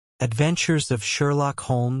Adventures of Sherlock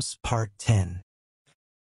Holmes, Part 10.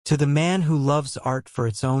 To the man who loves art for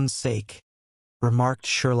its own sake, remarked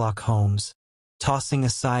Sherlock Holmes, tossing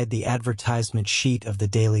aside the advertisement sheet of the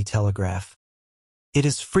Daily Telegraph, it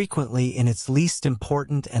is frequently in its least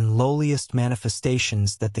important and lowliest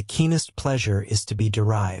manifestations that the keenest pleasure is to be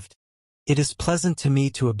derived. It is pleasant to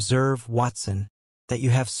me to observe, Watson, that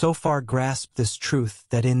you have so far grasped this truth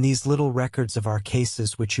that in these little records of our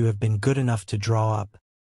cases which you have been good enough to draw up,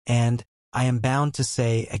 and, I am bound to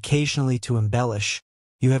say, occasionally to embellish,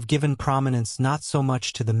 you have given prominence not so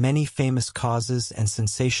much to the many famous causes and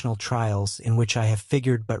sensational trials in which I have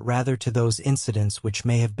figured, but rather to those incidents which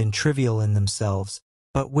may have been trivial in themselves,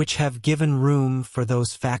 but which have given room for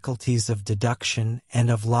those faculties of deduction and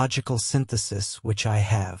of logical synthesis which I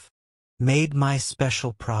have made my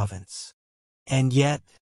special province. And yet,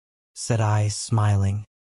 said I, smiling,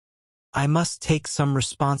 I must take some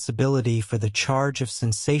responsibility for the charge of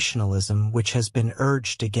sensationalism which has been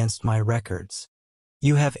urged against my records.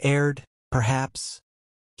 You have erred, perhaps,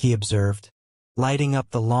 he observed, lighting up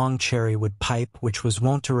the long cherrywood pipe which was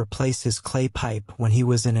wont to replace his clay pipe when he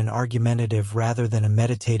was in an argumentative rather than a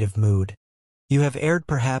meditative mood. You have erred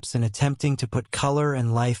perhaps in attempting to put color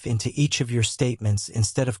and life into each of your statements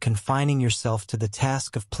instead of confining yourself to the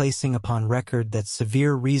task of placing upon record that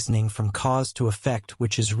severe reasoning from cause to effect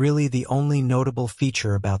which is really the only notable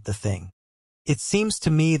feature about the thing. It seems to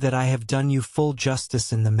me that I have done you full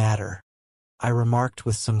justice in the matter, I remarked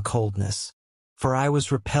with some coldness, for I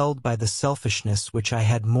was repelled by the selfishness which I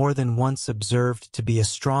had more than once observed to be a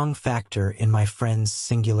strong factor in my friend's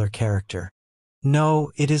singular character.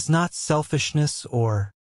 No, it is not selfishness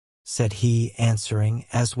said he, answering,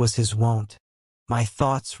 as was his wont, my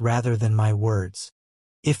thoughts rather than my words.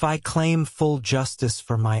 If I claim full justice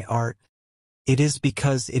for my art, it is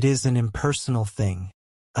because it is an impersonal thing,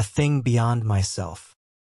 a thing beyond myself.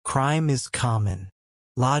 Crime is common.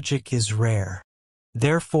 Logic is rare.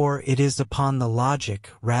 Therefore it is upon the logic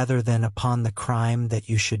rather than upon the crime that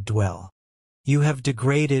you should dwell. You have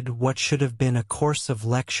degraded what should have been a course of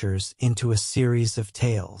lectures into a series of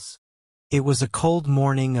tales. It was a cold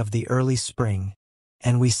morning of the early spring,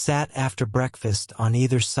 and we sat after breakfast on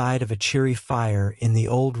either side of a cheery fire in the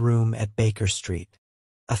old room at Baker Street.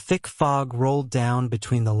 A thick fog rolled down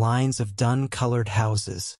between the lines of dun-colored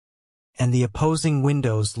houses, and the opposing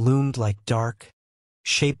windows loomed like dark,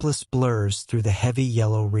 shapeless blurs through the heavy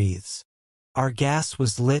yellow wreaths. Our gas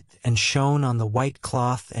was lit and shone on the white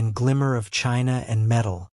cloth and glimmer of china and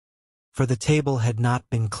metal, for the table had not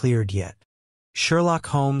been cleared yet. Sherlock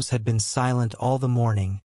Holmes had been silent all the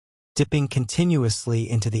morning, dipping continuously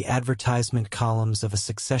into the advertisement columns of a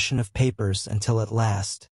succession of papers until at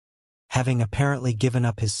last, having apparently given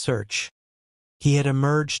up his search, he had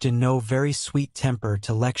emerged in no very sweet temper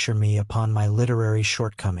to lecture me upon my literary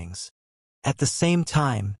shortcomings. At the same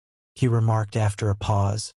time, he remarked after a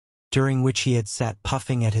pause, during which he had sat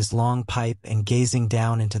puffing at his long pipe and gazing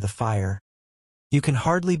down into the fire, you can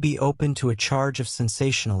hardly be open to a charge of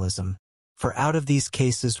sensationalism, for out of these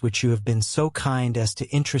cases which you have been so kind as to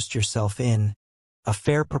interest yourself in, a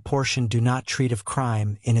fair proportion do not treat of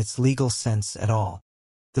crime in its legal sense at all.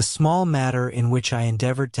 The small matter in which I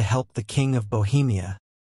endeavored to help the King of Bohemia,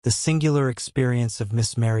 the singular experience of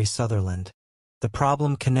Miss Mary Sutherland, the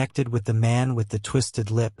problem connected with the man with the twisted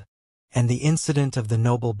lip, and the incident of the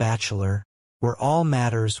noble bachelor, were all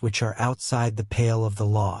matters which are outside the pale of the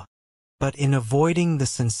law. But in avoiding the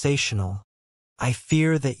sensational, I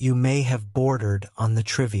fear that you may have bordered on the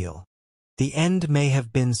trivial. The end may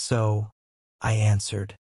have been so, I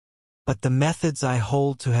answered, but the methods I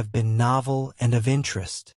hold to have been novel and of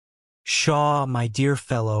interest. Pshaw, my dear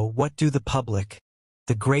fellow, what do the public,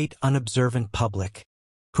 the great unobservant public,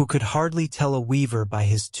 who could hardly tell a weaver by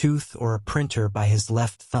his tooth or a printer by his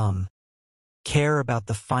left thumb, care about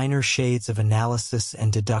the finer shades of analysis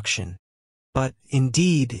and deduction? But,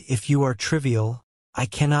 indeed, if you are trivial, I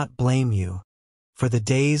cannot blame you, for the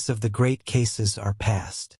days of the great cases are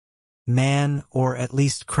past. Man, or at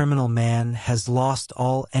least criminal man, has lost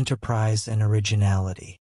all enterprise and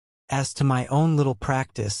originality. As to my own little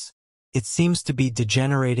practice, it seems to be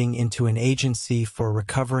degenerating into an agency for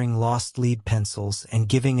recovering lost lead pencils and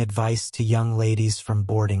giving advice to young ladies from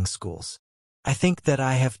boarding schools. I think that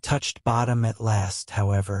I have touched bottom at last,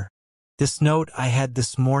 however. This note I had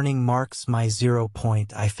this morning marks my 0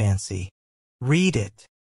 point, I fancy. Read it.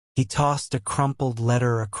 He tossed a crumpled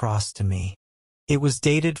letter across to me. It was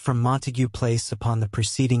dated from Montague Place upon the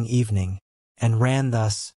preceding evening, and ran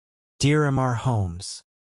thus: Dear M.R. Holmes,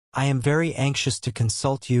 I am very anxious to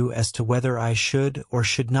consult you as to whether I should or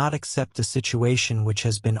should not accept a situation which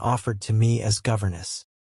has been offered to me as governess.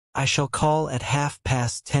 I shall call at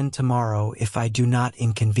 10:30 tomorrow if I do not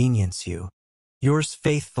inconvenience you. Yours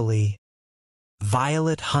faithfully,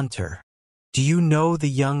 Violet Hunter. Do you know the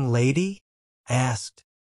young lady? I asked.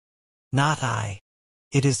 Not I.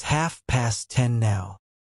 It is 10:30 now.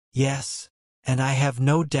 Yes, and I have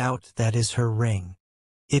no doubt that is her ring.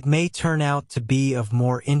 It may turn out to be of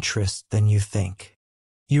more interest than you think.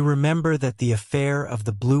 You remember that the affair of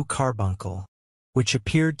the blue carbuncle, which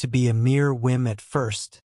appeared to be a mere whim at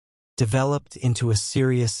first, developed into a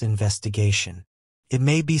serious investigation. It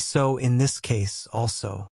may be so in this case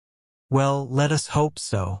also. Well, let us hope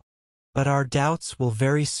so. But our doubts will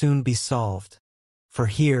very soon be solved, for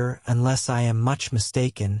here, unless I am much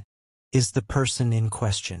mistaken, is the person in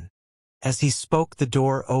question. As he spoke, the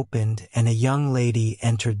door opened and a young lady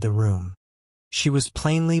entered the room. She was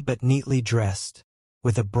plainly but neatly dressed,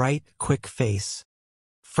 with a bright, quick face,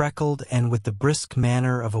 freckled and with the brisk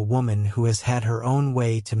manner of a woman who has had her own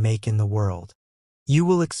way to make in the world. You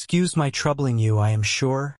will excuse my troubling you, I am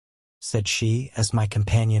sure, said she, as my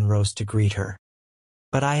companion rose to greet her.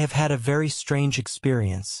 But I have had a very strange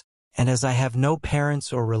experience, and as I have no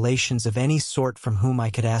parents or relations of any sort from whom I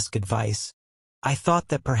could ask advice, I thought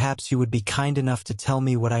that perhaps you would be kind enough to tell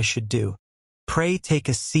me what I should do. Pray take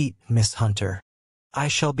a seat, Miss Hunter. I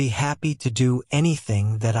shall be happy to do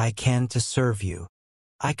anything that I can to serve you.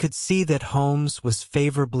 I could see that Holmes was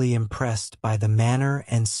favorably impressed by the manner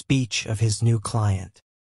and speech of his new client.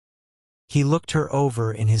 He looked her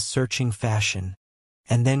over in his searching fashion,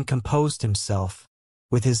 and then composed himself,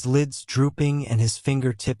 with his lids drooping and his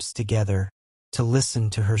fingertips together, to listen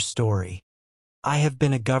to her story. I have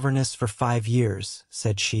been a governess for 5 years,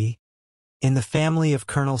 said she, in the family of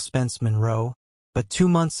Colonel Spence Monroe, but 2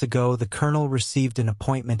 months ago the Colonel received an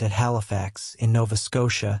appointment at Halifax, in Nova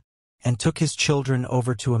Scotia, and took his children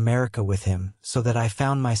over to America with him, so that I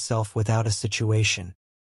found myself without a situation.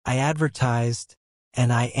 I advertised,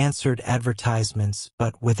 and I answered advertisements,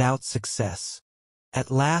 but without success. At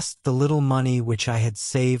last the little money which I had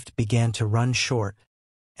saved began to run short,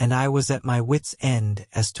 and I was at my wits' end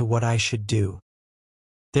as to what I should do.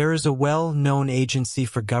 There is a well-known agency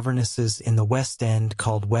for governesses in the West End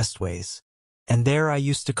called Westways, and there I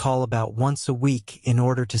used to call about once a week in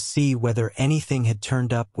order to see whether anything had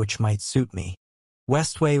turned up which might suit me.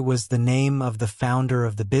 Westway was the name of the founder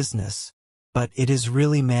of the business, but it is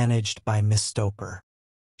really managed by Miss Stoper.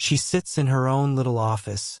 She sits in her own little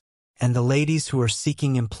office, and the ladies who are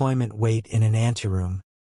seeking employment wait in an anteroom,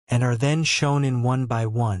 and are then shown in one by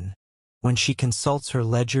one, when she consults her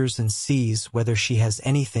ledgers and sees whether she has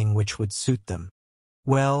anything which would suit them.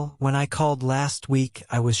 Well, when I called last week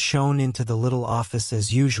I was shown into the little office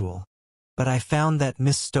as usual, but I found that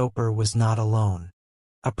Miss Stoper was not alone.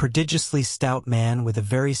 A prodigiously stout man with a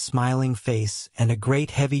very smiling face and a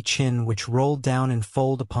great heavy chin which rolled down in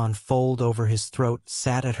fold upon fold over his throat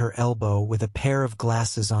sat at her elbow with a pair of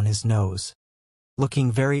glasses on his nose,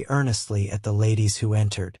 looking very earnestly at the ladies who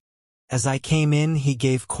entered. As I came in he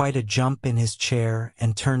gave quite a jump in his chair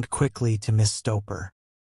and turned quickly to Miss Stoper.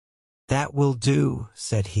 "That will do,"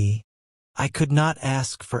 said he. "I could not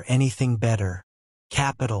ask for anything better.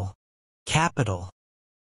 Capital! Capital!"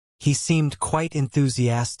 He seemed quite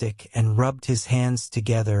enthusiastic and rubbed his hands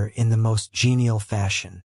together in the most genial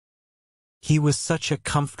fashion. He was such a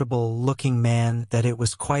comfortable-looking man that it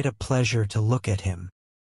was quite a pleasure to look at him.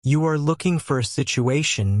 "You are looking for a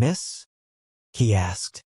situation, miss?" he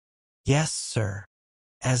asked. "Yes, sir."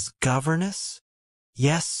 "As governess?"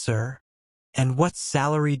 "Yes, sir." "And what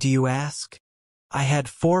salary do you ask?" "I had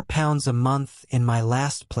 £4 a month in my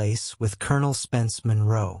last place with Colonel Spence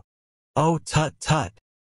Monroe." "Oh, tut, tut!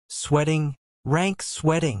 Sweating, rank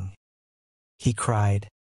sweating!" he cried,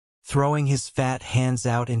 throwing his fat hands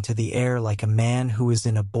out into the air like a man who is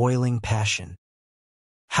in a boiling passion.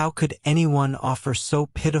 How could anyone offer so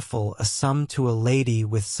pitiful a sum to a lady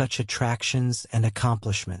with such attractions and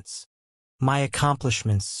accomplishments? "My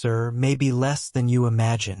accomplishments, sir, may be less than you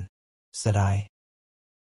imagine," said I.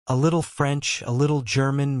 "A little French, a little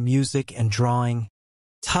German, music and drawing."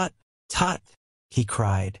 "Tut, tut!" he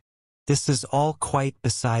cried. "This is all quite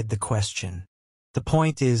beside the question. The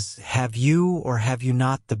point is, have you or have you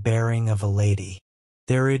not the bearing of a lady?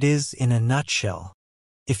 There it is in a nutshell.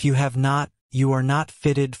 If you have not, you are not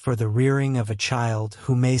fitted for the rearing of a child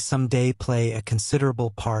who may some day play a considerable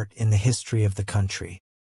part in the history of the country.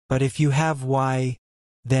 But if you have, why,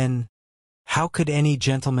 then, how could any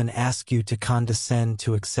gentleman ask you to condescend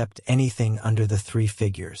to accept anything under the 3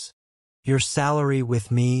 figures? Your salary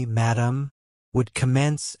with me, madam, would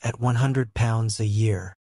commence at £100 a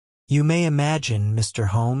year. You may imagine, Mr.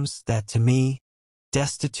 Holmes, that to me,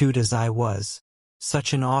 destitute as I was,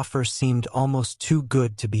 Such an offer seemed almost too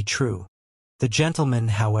good to be true. The gentleman,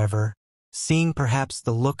 however, seeing perhaps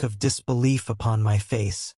the look of disbelief upon my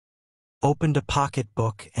face, opened a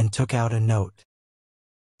pocketbook and took out a note.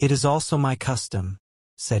 "It is also my custom,"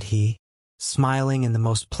 said he, smiling in the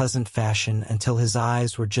most pleasant fashion until his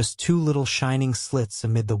eyes were just two little shining slits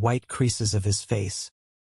amid the white creases of his face,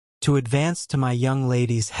 "to advance to my young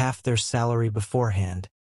ladies half their salary beforehand,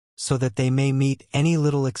 so that they may meet any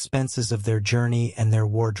little expenses of their journey and their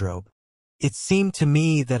wardrobe." It seemed to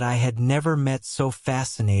me that I had never met so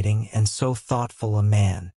fascinating and so thoughtful a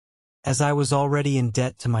man. As I was already in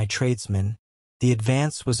debt to my tradesmen, the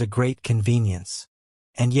advance was a great convenience,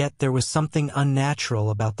 and yet there was something unnatural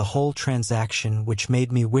about the whole transaction which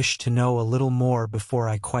made me wish to know a little more before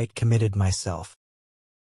I quite committed myself.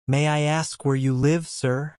 "May I ask where you live,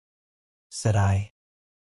 sir?" said I.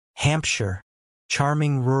 "Hampshire,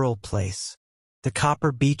 charming rural place. The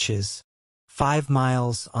Copper Beeches, 5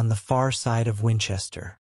 miles on the far side of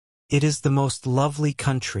Winchester. It is the most lovely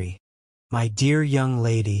country, my dear young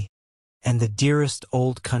lady, and the dearest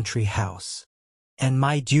old country house. And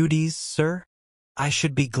my duties, sir? I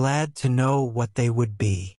should be glad to know what they would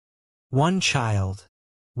be. One child,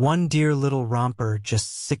 one dear little romper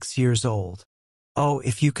just 6 years old. Oh,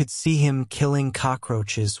 if you could see him killing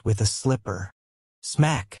cockroaches with a slipper.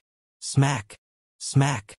 Smack, smack,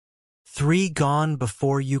 smack. 3 gone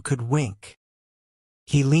before you could wink."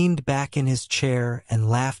 He leaned back in his chair and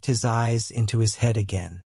laughed his eyes into his head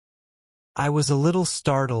again. I was a little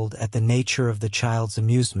startled at the nature of the child's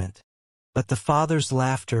amusement, but the father's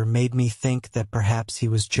laughter made me think that perhaps he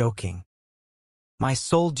was joking. "My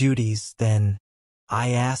sole duties, then," I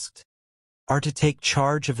asked, "are to take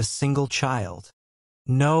charge of a single child?"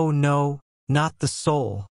 "No, no, not the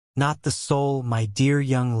sole, not the sole, my dear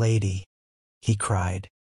young lady," he cried.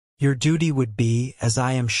 "Your duty would be, as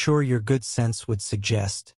I am sure your good sense would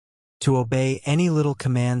suggest, to obey any little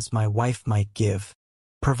commands my wife might give,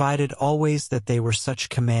 provided always that they were such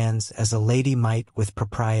commands as a lady might with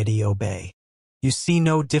propriety obey. You see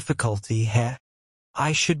no difficulty, eh?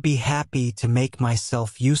 I should be happy to make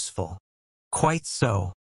myself useful." "Quite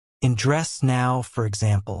so. In dress now, for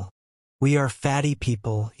example. We are fatty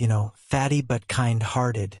people, you know, fatty but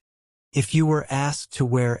kind-hearted. If you were asked to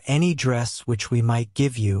wear any dress which we might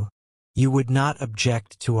give you, you would not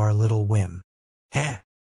object to our little whim."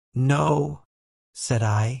 "No," said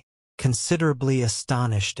I, considerably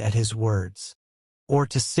astonished at his words. "Or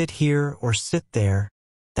to sit here or sit there,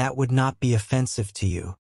 that would not be offensive to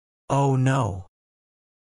you." "Oh, no."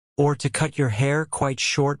 "Or to cut your hair quite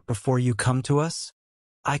short before you come to us?"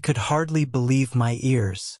 I could hardly believe my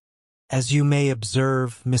ears. "As you may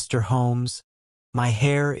observe, Mr. Holmes, my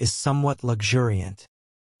hair is somewhat luxuriant,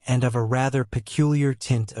 and of a rather peculiar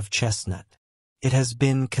tint of chestnut. It has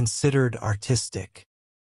been considered artistic.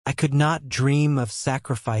 I could not dream of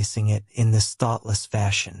sacrificing it in this thoughtless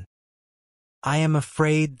fashion." "I am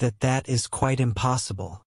afraid that that is quite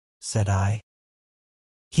impossible," said I.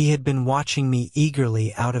 He had been watching me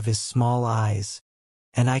eagerly out of his small eyes,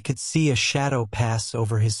 and I could see a shadow pass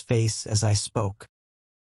over his face as I spoke.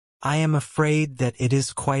 "I am afraid that it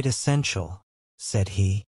is quite essential," said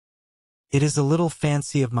he. "It is a little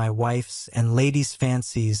fancy of my wife's, and ladies'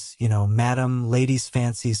 fancies, you know, madam, ladies'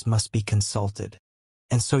 fancies must be consulted.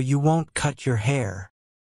 And so you won't cut your hair?"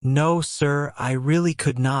 "No, sir, I really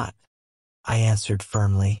could not," I answered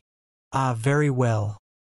firmly. "Ah, very well.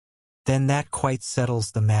 Then that quite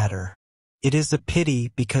settles the matter. It is a pity,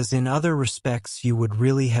 because in other respects you would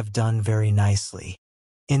really have done very nicely.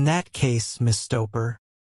 In that case, Miss Stoper,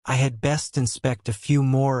 I had best inspect a few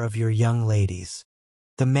more of your young ladies."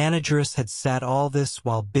 The manageress had sat all this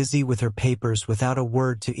while busy with her papers without a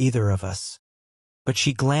word to either of us. But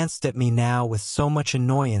she glanced at me now with so much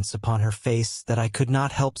annoyance upon her face that I could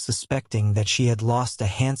not help suspecting that she had lost a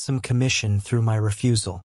handsome commission through my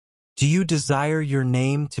refusal. "Do you desire your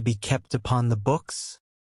name to be kept upon the books?"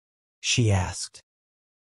 she asked.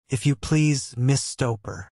 "If you please, Miss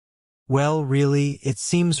Stoper." "Well, really, it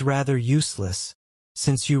seems rather useless,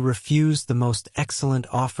 since you refuse the most excellent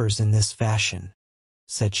offers in this fashion,"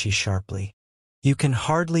 said she sharply. "You can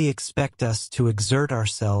hardly expect us to exert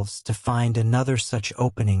ourselves to find another such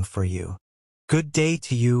opening for you. Good day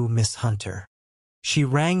to you, Miss Hunter." She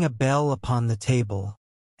rang a bell upon the table,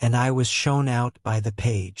 and I was shown out by the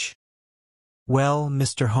page. Well,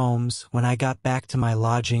 Mr. Holmes, when I got back to my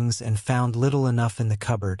lodgings and found little enough in the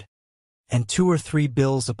cupboard, and 2 or 3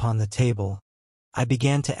 bills upon the table, I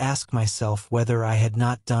began to ask myself whether I had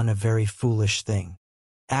not done a very foolish thing.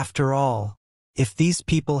 After all, if these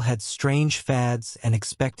people had strange fads and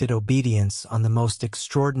expected obedience on the most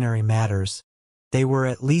extraordinary matters, They were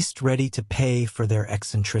at least ready to pay for their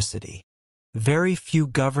eccentricity. Very few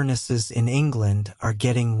governesses in England are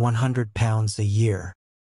getting £100 a year.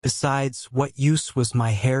 Besides, what use was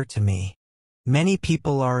my hair to me? Many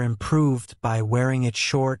people are improved by wearing it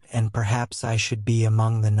short, and perhaps I should be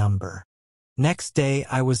among the number. Next day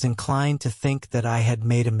I was inclined to think that I had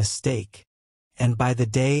made a mistake, and by the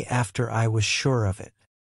day after I was sure of it.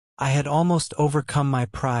 I had almost overcome my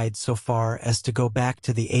pride so far as to go back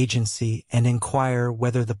to the agency and inquire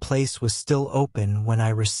whether the place was still open when I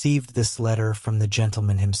received this letter from the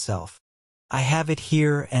gentleman himself. I have it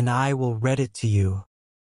here and I will read it to you.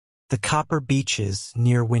 The Copper Beeches,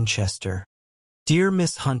 near Winchester. Dear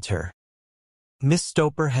Miss Hunter, Miss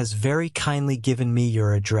Stoper has very kindly given me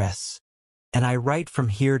your address, and I write from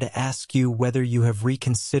here to ask you whether you have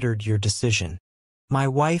reconsidered your decision. My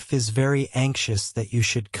wife is very anxious that you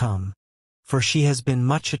should come, for she has been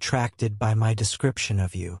much attracted by my description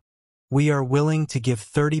of you. We are willing to give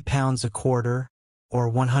 £30 a quarter, or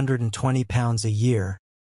 £120 a year,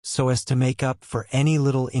 so as to make up for any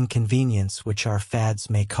little inconvenience which our fads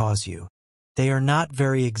may cause you. They are not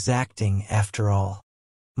very exacting after all.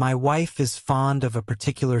 My wife is fond of a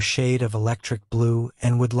particular shade of electric blue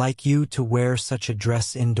and would like you to wear such a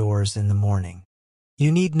dress indoors in the morning.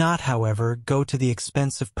 You need not, however, go to the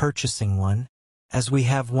expense of purchasing one, as we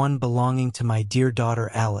have one belonging to my dear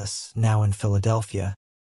daughter Alice, now in Philadelphia,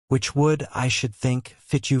 which would, I should think,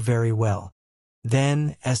 fit you very well.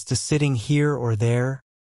 Then, as to sitting here or there,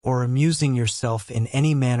 or amusing yourself in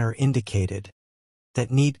any manner indicated, that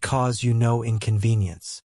need cause you no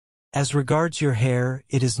inconvenience. As regards your hair,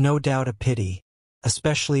 it is no doubt a pity,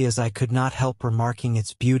 especially as I could not help remarking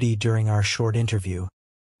its beauty during our short interview,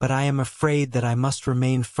 but I am afraid that I must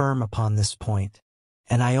remain firm upon this point,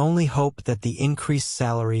 and I only hope that the increased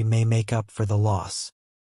salary may make up for the loss.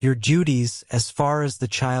 Your duties, as far as the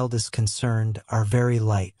child is concerned, are very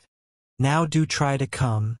light. Now do try to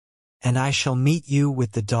come, and I shall meet you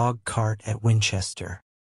with the dog cart at Winchester.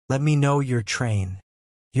 Let me know your train.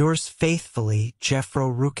 Yours faithfully,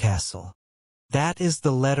 Jeffro Rucastle. That is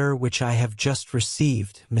the letter which I have just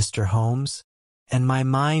received, Mr. Holmes, and my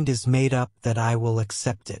mind is made up that I will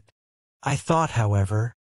accept it. I thought,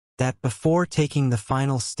 however, that before taking the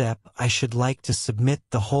final step I should like to submit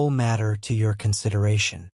the whole matter to your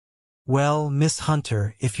consideration. Well, Miss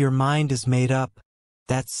Hunter, if your mind is made up,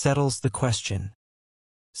 that settles the question,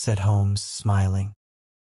 said Holmes, smiling.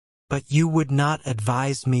 But you would not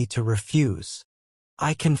advise me to refuse.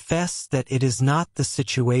 I confess that it is not the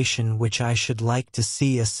situation which I should like to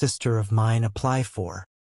see a sister of mine apply for.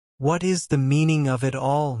 What is the meaning of it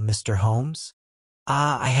all, Mr. Holmes?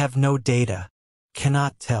 I have no data,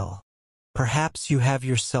 cannot tell. Perhaps you have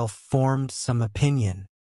yourself formed some opinion.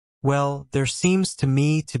 Well, there seems to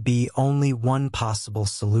me to be only one possible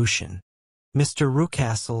solution. Mr.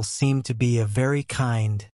 Rucastle seemed to be a very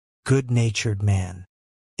kind, good-natured man.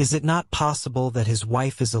 Is it not possible that his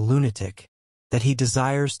wife is a lunatic, that he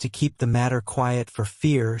desires to keep the matter quiet for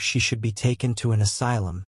fear she should be taken to an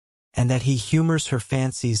asylum, and that he humors her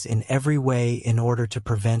fancies in every way in order to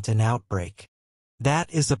prevent an outbreak?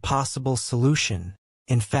 That is a possible solution.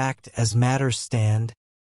 In fact, as matters stand,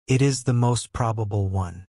 it is the most probable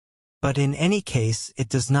one. But in any case, it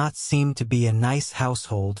does not seem to be a nice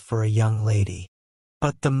household for a young lady.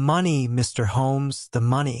 But the money, Mr. Holmes, the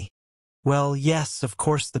money. Well, yes, of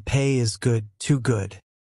course the pay is good, too good.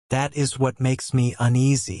 That is what makes me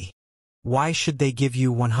uneasy. Why should they give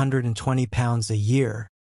you £120 a year,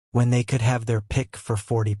 when they could have their pick for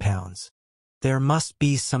 £40? There must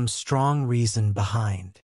be some strong reason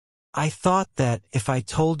behind. I thought that, if I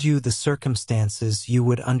told you the circumstances, you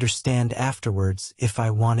would understand afterwards if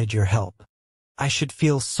I wanted your help. I should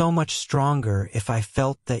feel so much stronger if I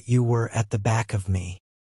felt that you were at the back of me.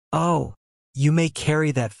 Oh, you may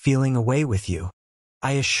carry that feeling away with you.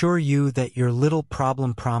 I assure you that your little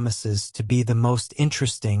problem promises to be the most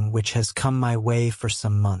interesting which has come my way for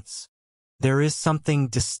some months. There is something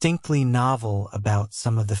distinctly novel about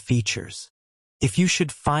some of the features. If you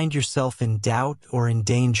should find yourself in doubt or in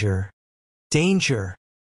danger... Danger?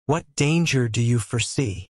 What danger do you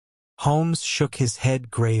foresee? Holmes shook his head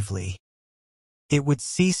gravely. It would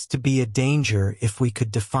cease to be a danger if we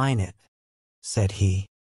could define it, said he.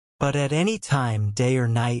 But at any time, day or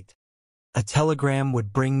night, a telegram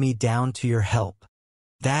would bring me down to your help.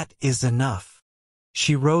 That is enough.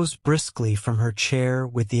 She rose briskly from her chair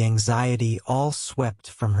with the anxiety all swept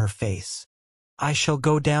from her face. I shall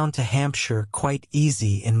go down to Hampshire quite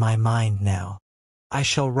easy in my mind now. I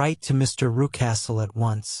shall write to Mr. Rucastle at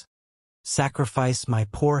once, sacrifice my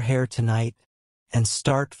poor hair tonight, and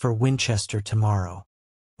start for Winchester tomorrow.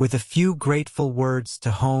 With a few grateful words to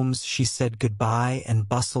Holmes, she said goodbye and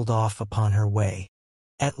bustled off upon her way.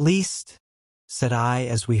 "At least," said I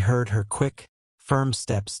as we heard her quick, firm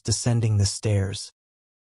steps descending the stairs,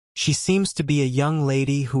 "she seems to be a young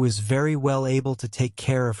lady who is very well able to take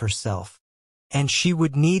care of herself. And she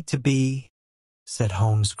would need to be," said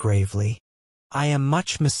Holmes gravely. "I am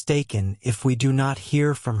much mistaken if we do not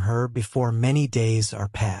hear from her before many days are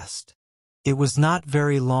past." It was not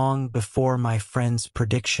very long before my friend's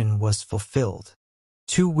prediction was fulfilled.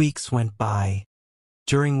 2 weeks went by,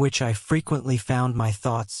 during which I frequently found my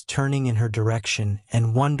thoughts turning in her direction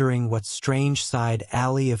and wondering what strange side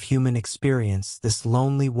alley of human experience this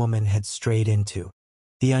lonely woman had strayed into.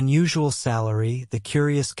 The unusual salary, the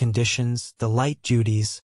curious conditions, the light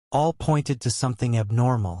duties, all pointed to something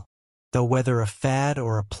abnormal, though whether a fad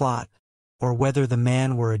or a plot, or whether the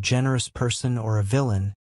man were a generous person or a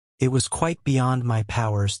villain, it was quite beyond my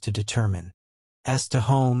powers to determine. As to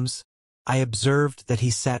Holmes, I observed that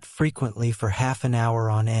he sat frequently for half an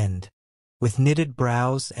hour on end, with knitted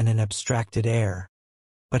brows and an abstracted air,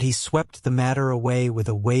 but he swept the matter away with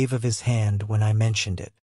a wave of his hand when I mentioned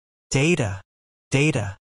it. "Data!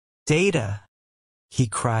 Data! Data!" he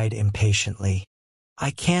cried impatiently.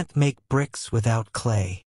 "I can't make bricks without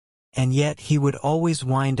clay." And yet he would always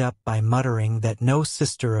wind up by muttering that no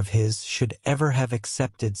sister of his should ever have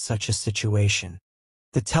accepted such a situation.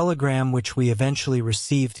 The telegram which we eventually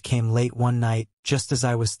received came late one night, just as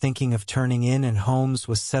I was thinking of turning in and Holmes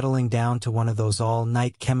was settling down to one of those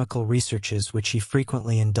all-night chemical researches which he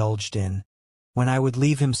frequently indulged in, when I would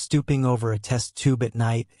leave him stooping over a test tube at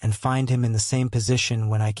night and find him in the same position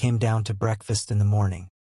when I came down to breakfast in the morning.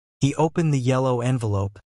 He opened the yellow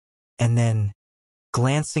envelope, and then,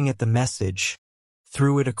 glancing at the message,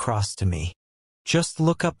 threw it across to me. "Just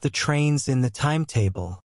look up the trains in the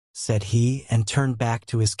timetable," said he, and turned back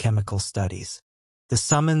to his chemical studies. The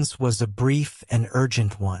summons was a brief and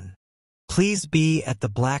urgent one. "Please be at the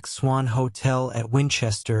Black Swan Hotel at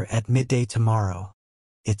Winchester at midday tomorrow,"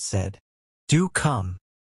 it said. "Do come.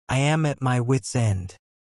 I am at my wit's end.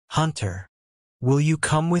 Hunter, will you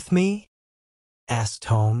come with me?" asked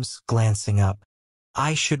Holmes, glancing up.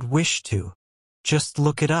 "I should wish to." "Just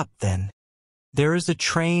look it up, then." "There is a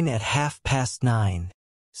train at 9:30,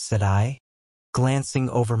 said I, glancing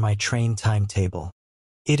over my train timetable.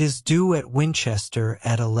 "It is due at Winchester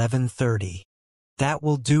at 11:30. "That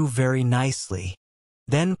will do very nicely.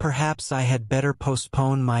 Then perhaps I had better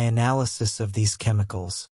postpone my analysis of these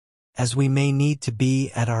chemicals, as we may need to be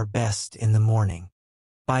at our best in the morning."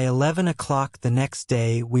 By 11 o'clock the next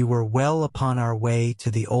day we were well upon our way to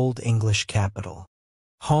the Old English capital.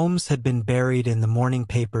 Holmes had been buried in the morning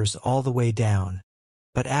papers all the way down,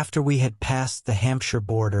 but after we had passed the Hampshire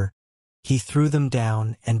border, he threw them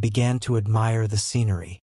down and began to admire the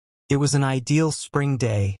scenery. It was an ideal spring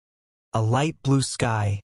day, a light blue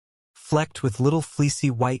sky, flecked with little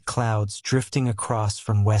fleecy white clouds drifting across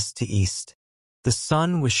from west to east. The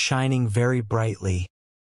sun was shining very brightly,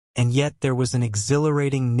 and yet there was an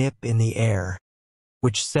exhilarating nip in the air,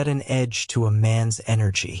 which set an edge to a man's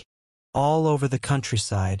energy. All over the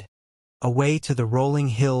countryside, away to the rolling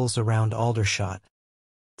hills around Aldershot,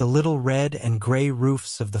 the little red and gray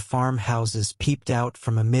roofs of the farmhouses peeped out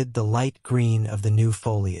from amid the light green of the new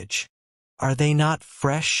foliage. "Are they not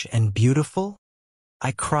fresh and beautiful?"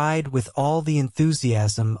 I cried with all the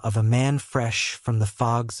enthusiasm of a man fresh from the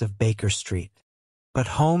fogs of Baker Street.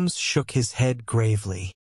 But Holmes shook his head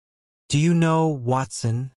gravely. "Do you know,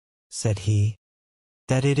 Watson," said he,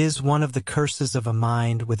 "that it is one of the curses of a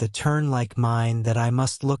mind with a turn like mine that I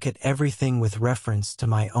must look at everything with reference to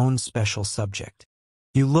my own special subject.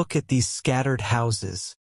 You look at these scattered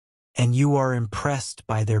houses, and you are impressed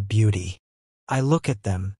by their beauty. I look at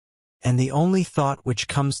them, and the only thought which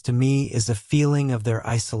comes to me is a feeling of their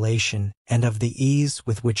isolation and of the ease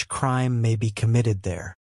with which crime may be committed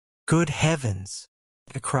there." "Good heavens!"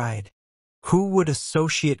 I cried. "Who would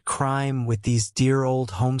associate crime with these dear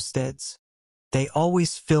old homesteads? They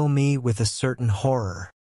always fill me with a certain horror.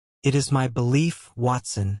 It is my belief,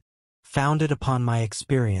 Watson, founded upon my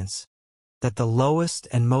experience, that the lowest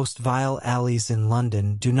and most vile alleys in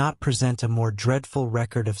London do not present a more dreadful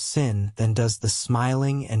record of sin than does the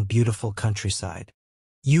smiling and beautiful countryside.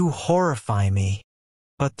 You horrify me,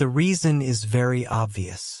 but the reason is very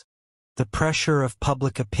obvious. The pressure of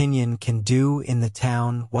public opinion can do in the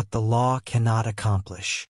town what the law cannot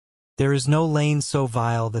accomplish. There is no lane so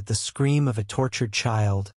vile that the scream of a tortured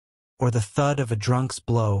child, or the thud of a drunk's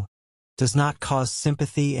blow, does not cause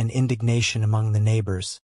sympathy and indignation among the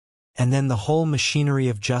neighbors, and then the whole machinery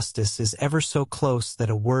of justice is ever so close that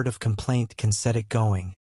a word of complaint can set it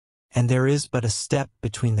going, and there is but a step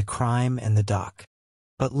between the crime and the dock.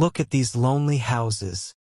 But look at these lonely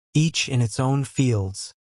houses, each in its own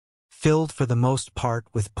fields, filled for the most part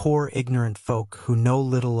with poor ignorant folk who know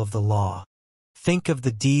little of the law. Think of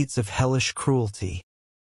the deeds of hellish cruelty,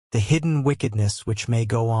 the hidden wickedness which may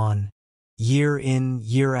go on, year in,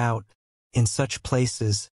 year out, in such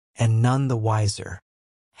places, and none the wiser.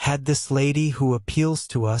 Had this lady who appeals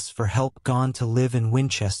to us for help gone to live in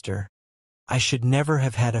Winchester, I should never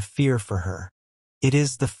have had a fear for her. It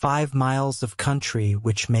is the 5 miles of country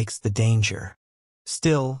which makes the danger.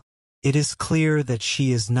 Still, it is clear that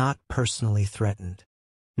she is not personally threatened.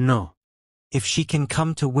 No. If she can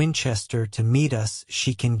come to Winchester to meet us,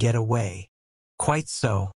 she can get away. Quite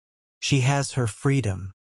so. She has her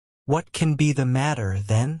freedom. What can be the matter,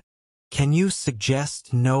 then? Can you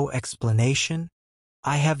suggest no explanation?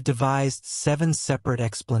 I have devised 7 separate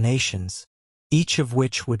explanations, each of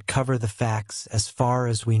which would cover the facts as far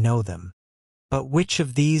as we know them. But which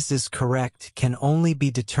of these is correct can only be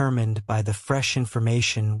determined by the fresh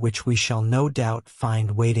information which we shall no doubt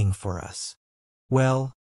find waiting for us.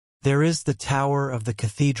 Well, there is the tower of the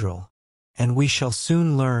cathedral, and we shall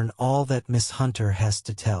soon learn all that Miss Hunter has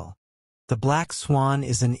to tell. The Black Swan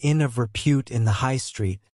is an inn of repute in the High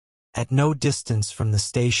Street, at no distance from the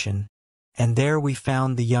station, and there we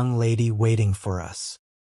found the young lady waiting for us.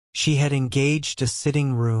 She had engaged a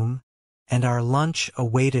sitting room, and our lunch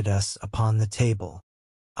awaited us upon the table.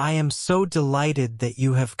 "I am so delighted that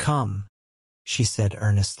you have come," she said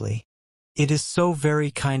earnestly. "It is so very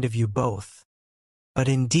kind of you both. But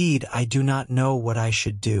indeed I do not know what I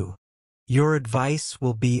should do. Your advice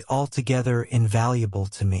will be altogether invaluable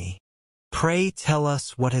to me. Pray tell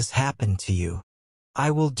us what has happened to you."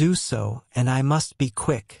 "I will do so, and I must be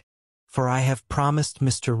quick, for I have promised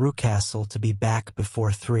Mr. Rucastle to be back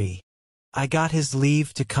before 3. I got his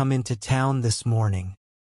leave to come into town this morning,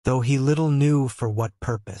 though he little knew for what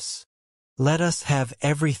purpose. Let us have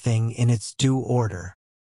everything in its due order."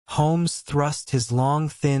 Holmes thrust his long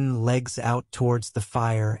thin legs out towards the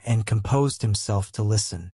fire and composed himself to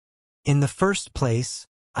listen. "In the first place,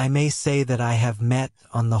 I may say that I have met,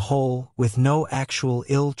 on the whole, with no actual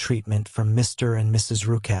ill treatment from Mr. and Mrs.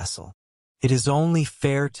 Rucastle. It is only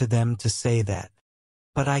fair to them to say that.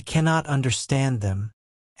 But I cannot understand them,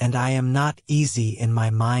 and I am not easy in my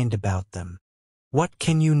mind about them." "What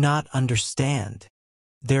can you not understand?"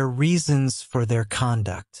 "Their reasons for their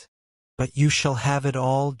conduct. But you shall have it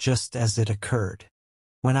all just as it occurred.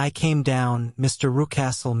 When I came down, Mr.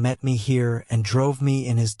 Rucastle met me here and drove me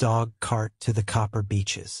in his dog cart to the Copper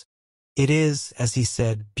Beeches. It is, as he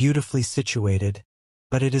said, beautifully situated,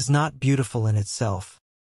 but it is not beautiful in itself,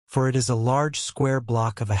 for it is a large square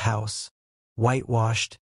block of a house,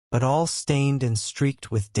 whitewashed, but all stained and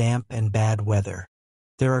streaked with damp and bad weather.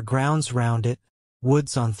 There are grounds round it,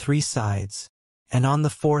 woods on 3 sides, and on the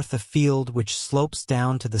 4th a field which slopes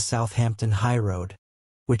down to the Southampton highroad,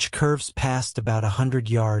 which curves past about 100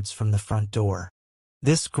 yards from the front door.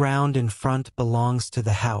 This ground in front belongs to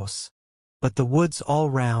the house, but the woods all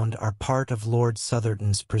round are part of Lord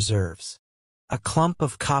Southerton's preserves. A clump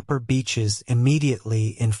of copper beeches immediately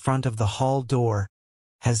in front of the hall door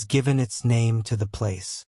has given its name to the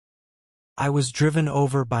place. I was driven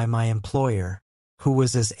over by my employer, who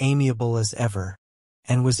was as amiable as ever,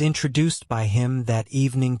 and was introduced by him that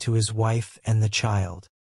evening to his wife and the child.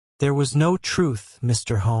 There was no truth,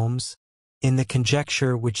 Mr. Holmes, in the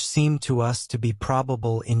conjecture which seemed to us to be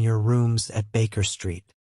probable in your rooms at Baker Street.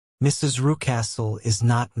 Mrs. Rucastle is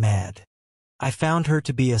not mad. I found her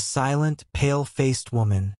to be a silent, pale-faced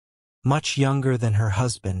woman, much younger than her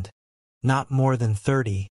husband, not more than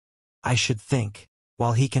 30, I should think,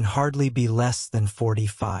 while he can hardly be less than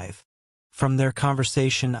 45. From their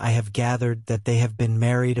conversation I have gathered that they have been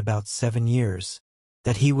married about 7 years,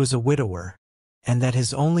 that he was a widower, and that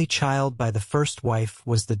his only child by the first wife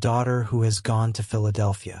was the daughter who has gone to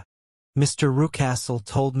Philadelphia. Mr. Rucastle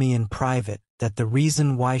told me in private that the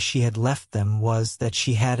reason why she had left them was that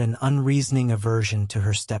she had an unreasoning aversion to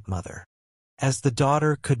her stepmother. As the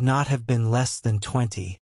daughter could not have been less than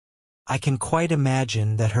 20, I can quite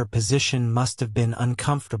imagine that her position must have been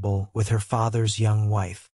uncomfortable with her father's young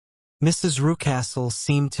wife. Mrs. Rucastle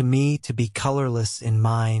seemed to me to be colorless in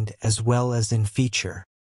mind as well as in feature.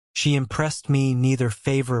 She impressed me neither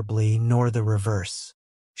favorably nor the reverse.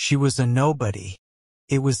 She was a nobody.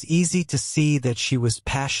 It was easy to see that she was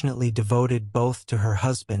passionately devoted both to her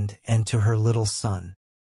husband and to her little son.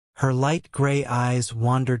 Her light gray eyes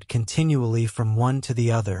wandered continually from one to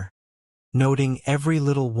the other, noting every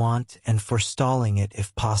little want and forestalling it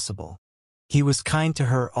if possible. He was kind to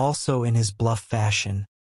her also in his bluff fashion,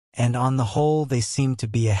 and on the whole they seemed to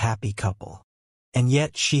be a happy couple. And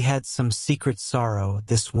yet she had some secret sorrow,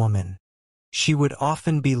 this woman. She would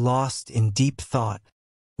often be lost in deep thought,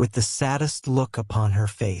 with the saddest look upon her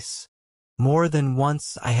face. More than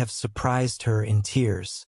once I have surprised her in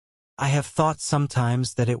tears. I have thought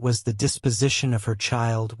sometimes that it was the disposition of her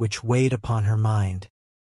child which weighed upon her mind,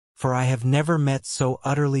 for I have never met so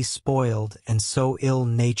utterly spoiled and so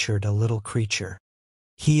ill-natured a little creature.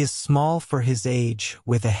 He is small for his age,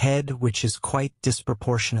 with a head which is quite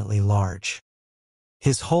disproportionately large.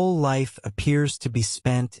 His whole life appears to be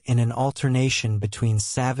spent in an alternation between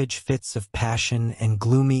savage fits of passion and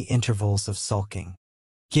gloomy intervals of sulking.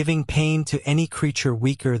 Giving pain to any creature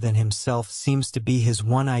weaker than himself seems to be his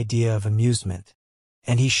one idea of amusement,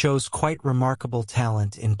 and he shows quite remarkable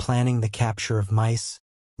talent in planning the capture of mice,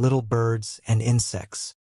 little birds, and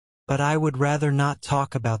insects. But I would rather not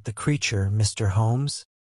talk about the creature, Mr. Holmes,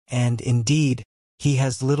 and, indeed, he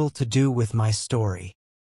has little to do with my story.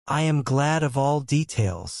 I am glad of all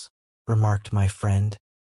details, remarked my friend,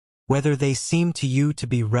 whether they seem to you to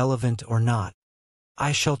be relevant or not.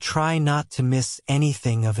 I shall try not to miss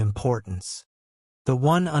anything of importance. The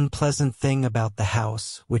one unpleasant thing about the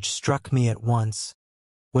house, which struck me at once,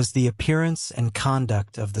 was the appearance and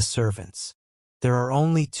conduct of the servants. There are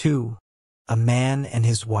only two, a man and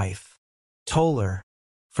his wife. Toller,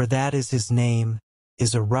 for that is his name,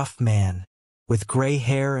 is a rough man, with gray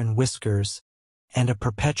hair and whiskers, and a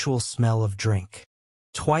perpetual smell of drink.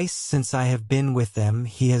 Twice since I have been with them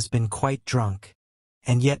he has been quite drunk,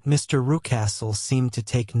 and yet Mr. Rucastle seemed to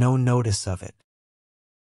take no notice of it.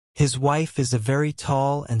 His wife is a very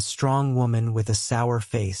tall and strong woman with a sour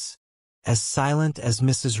face, as silent as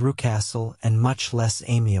Mrs. Rucastle and much less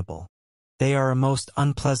amiable. They are a most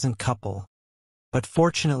unpleasant couple, but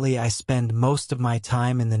fortunately I spend most of my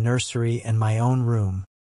time in the nursery and my own room,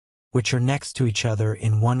 which are next to each other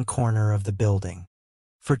in one corner of the building.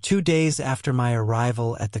 For 2 days after my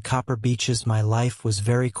arrival at the Copper Beeches my life was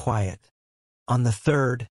very quiet. On the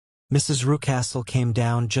third, Mrs. Rucastle came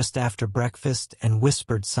down just after breakfast and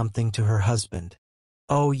whispered something to her husband.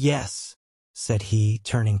 "Oh, yes," said he,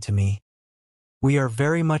 turning to me. "We are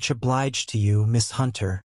very much obliged to you, Miss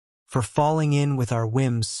Hunter, for falling in with our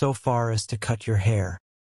whims so far as to cut your hair.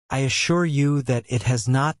 I assure you that it has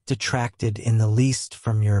not detracted in the least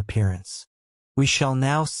from your appearance. We shall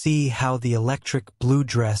now see how the electric blue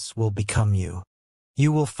dress will become you.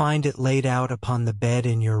 You will find it laid out upon the bed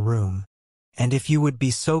in your room, and if you would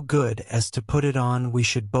be so good as to put it on we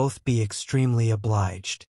should both be extremely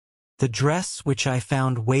obliged." The dress which I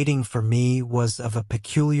found waiting for me was of a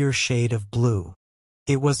peculiar shade of blue.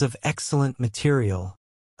 It was of excellent material,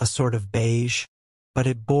 a sort of beige, but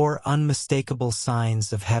it bore unmistakable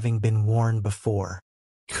signs of having been worn before.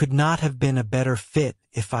 Could not have been a better fit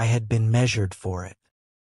if I had been measured for it.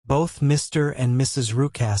 Both Mr. and Mrs.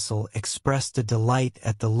 Rucastle expressed a delight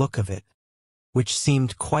at the look of it, which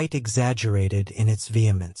seemed quite exaggerated in its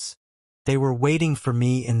vehemence. They were waiting for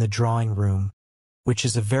me in the drawing-room, which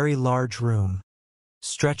is a very large room,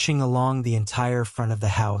 stretching along the entire front of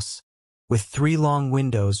the house, with 3 long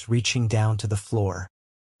windows reaching down to the floor.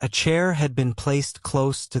 A chair had been placed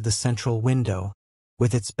close to the central window,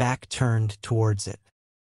 with its back turned towards it.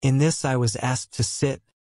 In this I was asked to sit,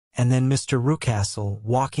 and then Mr. Rucastle,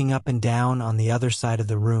 walking up and down on the other side of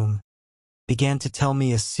the room, began to tell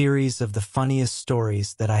me a series of the funniest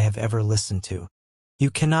stories that I have ever listened to. You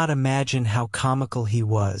cannot imagine how comical he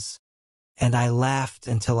was, and I laughed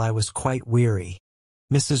until I was quite weary.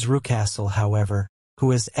 Mrs. Rucastle, however, who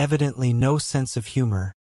has evidently no sense of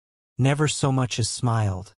humor, never so much as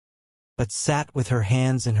smiled, but sat with her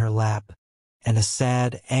hands in her lap and a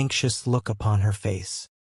sad, anxious look upon her face.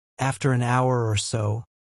 After an hour or so,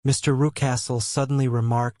 Mr. Rucastle suddenly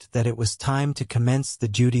remarked that it was time to commence the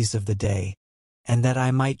duties of the day, and that I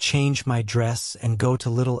might change my dress and go to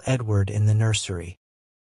little Edward in the nursery.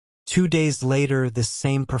 2 days later this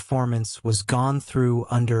same performance was gone through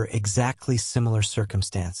under exactly similar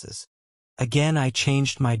circumstances. Again I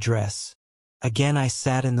changed my dress, again I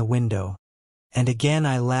sat in the window, and again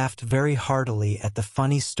I laughed very heartily at the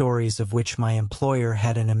funny stories of which my employer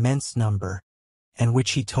had an immense number, and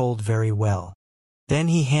which he told very well. Then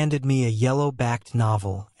he handed me a yellow-backed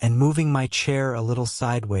novel, and moving my chair a little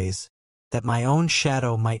sideways, that my own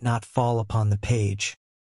shadow might not fall upon the page,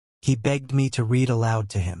 he begged me to read aloud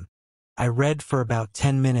to him. I read for about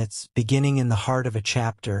 10 minutes, beginning in the heart of a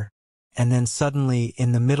chapter, and then suddenly,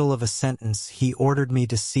 in the middle of a sentence, he ordered me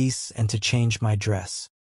to cease and to change my dress.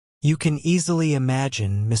 You can easily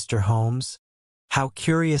imagine, Mr. Holmes, how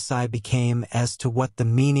curious I became as to what the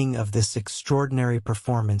meaning of this extraordinary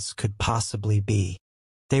performance could possibly be.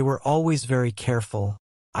 They were always very careful,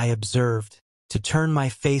 I observed, to turn my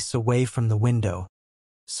face away from the window,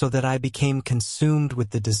 so that I became consumed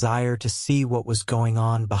with the desire to see what was going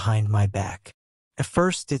on behind my back. At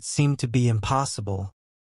first it seemed to be impossible,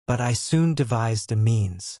 but I soon devised a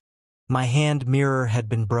means. My hand mirror had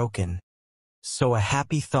been broken, so a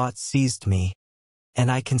happy thought seized me, and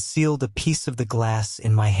I concealed a piece of the glass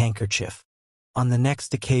in my handkerchief. On the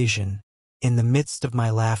next occasion, in the midst of my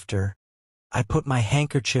laughter, I put my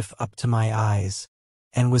handkerchief up to my eyes,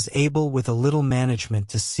 and was able with a little management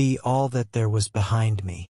to see all that there was behind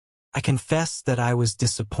me. I confess that I was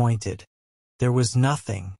disappointed. There was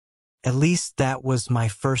nothing. At least that was my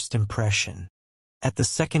first impression. At the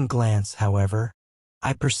second glance, however,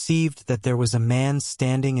 I perceived that there was a man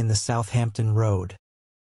standing in the Southampton Road,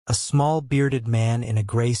 a small bearded man in a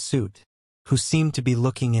grey suit, who seemed to be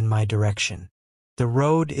looking in my direction. The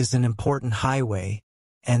road is an important highway,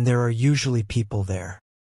 and there are usually people there.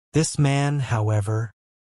 This man, however,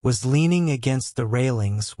 was leaning against the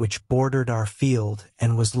railings which bordered our field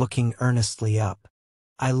and was looking earnestly up.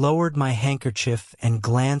 I lowered my handkerchief and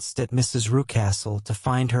glanced at Mrs. Rucastle to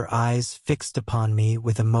find her eyes fixed upon me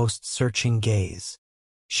with a most searching gaze.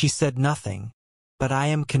 She said nothing, but I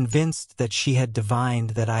am convinced that she had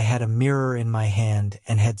divined that I had a mirror in my hand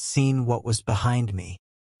and had seen what was behind me.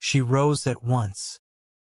 She rose at once.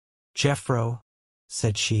 "Jeffro,"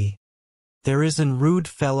 said she, "there is an rude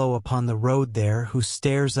fellow upon the road there who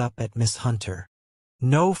stares up at Miss Hunter."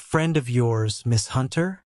 "No friend of yours, Miss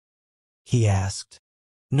Hunter?" he asked.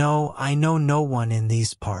 "No, I know no one in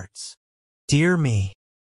these parts." "Dear me,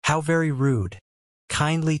 how very rude.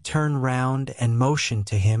 Kindly turn round and motion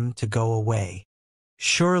to him to go away.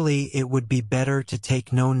 Surely it would be better to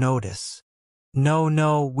take no notice." "No,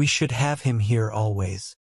 no, we should have him here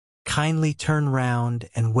always. Kindly turn round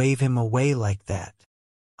and wave him away like that."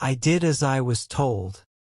 I did as I was told,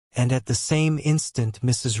 and at the same instant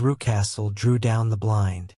Mrs. Rucastle drew down the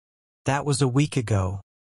blind. That was a week ago,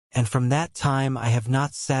 and from that time I have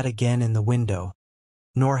not sat again in the window,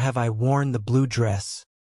 nor have I worn the blue dress,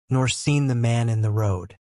 nor seen the man in the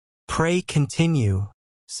road. "Pray continue,"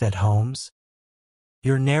 said Holmes.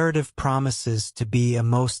 "Your narrative promises to be a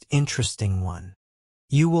most interesting one.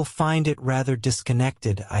 You will find it rather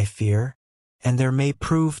disconnected, I fear, and there may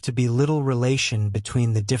prove to be little relation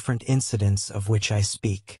between the different incidents of which I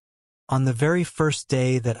speak. On the very first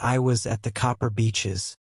day that I was at the Copper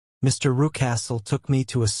Beeches, Mr. Rucastle took me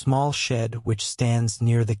to a small shed which stands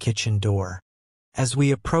near the kitchen door. As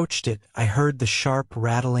we approached it, I heard the sharp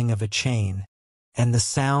rattling of a chain, and the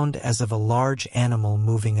sound as of a large animal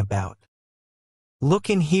moving about. "Look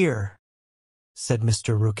in here," said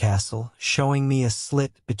Mr. Rucastle, showing me a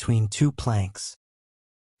slit between two planks.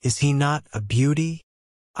 "Is he not a beauty?"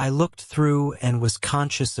 I looked through and was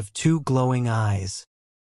conscious of two glowing eyes,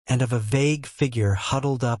 and of a vague figure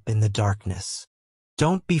huddled up in the darkness.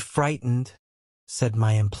 "Don't be frightened," said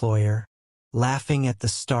my employer, laughing at the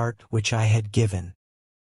start which I had given.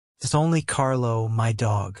 "It's only Carlo, my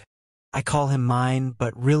dog. I call him mine,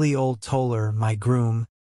 but really old Toller, my groom,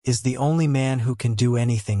 is the only man who can do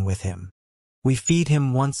anything with him. We feed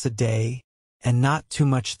him once a day, and not too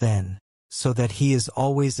much then, so that he is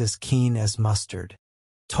always as keen as mustard.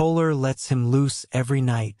 Toller lets him loose every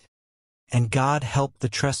night, and God help the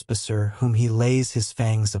trespasser whom he lays his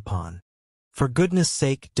fangs upon. For goodness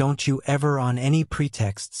sake, don't you ever on any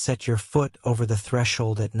pretext set your foot over the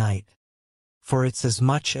threshold at night, for it's as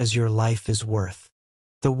much as your life is worth."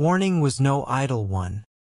 The warning was no idle one,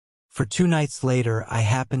 for 2 nights later I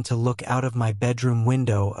happened to look out of my bedroom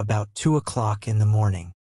window about 2 o'clock in the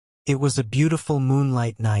morning. It was a beautiful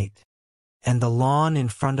moonlight night, and the lawn in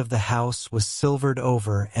front of the house was silvered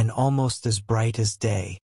over and almost as bright as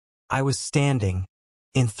day. I was standing,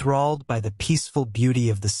 enthralled by the peaceful beauty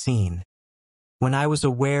of the scene, when I was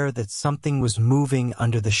aware that something was moving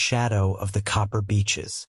under the shadow of the Copper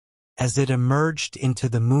Beeches. As it emerged into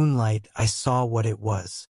the moonlight, I saw what it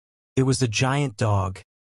was. It was a giant dog,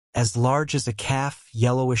 as large as a calf,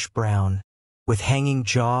 yellowish-brown, with hanging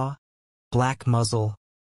jaw, black muzzle,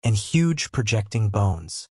 and huge projecting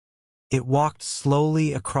bones. It walked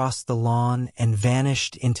slowly across the lawn and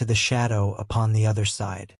vanished into the shadow upon the other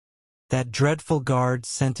side. That dreadful guard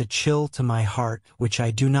sent a chill to my heart which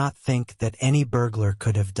I do not think that any burglar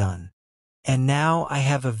could have done. And now I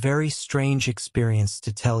have a very strange experience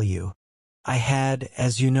to tell you. I had,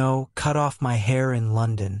 as you know, cut off my hair in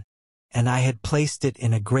London, and I had placed it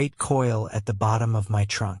in a great coil at the bottom of my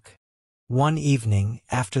trunk. One evening,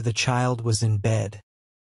 after the child was in bed,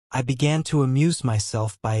 I began to amuse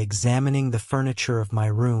myself by examining the furniture of my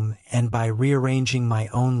room and by rearranging my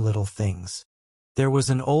own little things. There was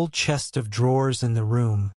an old chest of drawers in the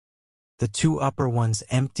room, the 2 upper ones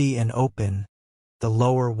empty and open, the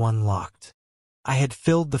lower one locked. I had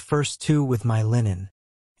filled the first two with my linen,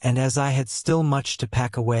 and as I had still much to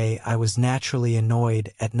pack away, I was naturally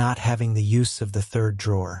annoyed at not having the use of the third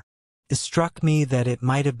drawer. It struck me that it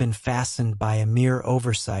might have been fastened by a mere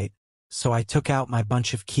oversight, so I took out my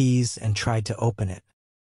bunch of keys and tried to open it.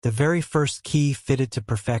 The very first key fitted to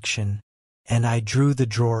perfection, and I drew the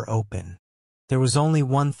drawer open. There was only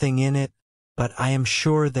one thing in it, but I am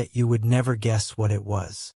sure that you would never guess what it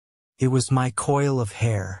was. It was my coil of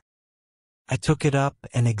hair. I took it up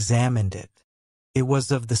and examined it. It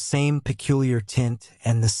was of the same peculiar tint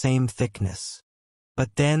and the same thickness.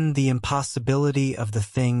 But then the impossibility of the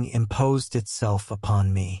thing imposed itself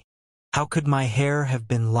upon me. How could my hair have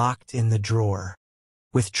been locked in the drawer?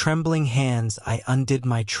 With trembling hands I undid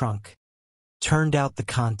my trunk, turned out the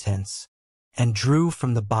contents, and drew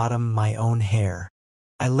from the bottom my own hair.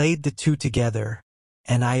 I laid the two together,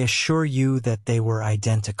 and I assure you that they were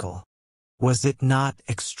identical. Was it not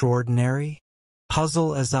extraordinary?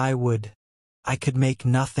 Puzzle as I would, I could make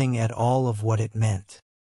nothing at all of what it meant.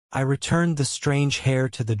 I returned the strange hair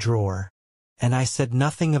to the drawer, and I said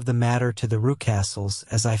nothing of the matter to the Rucastles,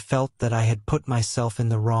 as I felt that I had put myself in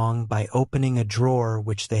the wrong by opening a drawer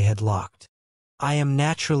which they had locked. I am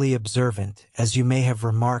naturally observant, as you may have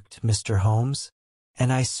remarked, Mr. Holmes,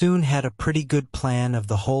 and I soon had a pretty good plan of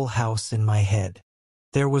the whole house in my head.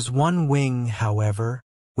 There was one wing, however,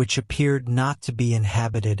 which appeared not to be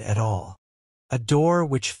inhabited at all. A door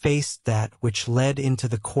which faced that which led into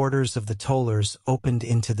the quarters of the Tollers opened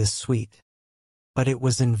into this suite, but it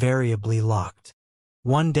was invariably locked.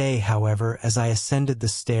 One day, however, as I ascended the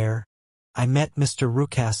stair, I met Mr.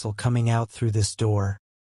 Rucastle coming out through this door,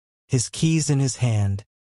 his keys in his hand,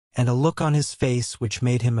 and a look on his face which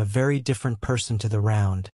made him a very different person to the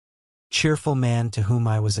round, cheerful man to whom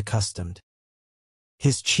I was accustomed.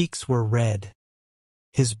 His cheeks were red,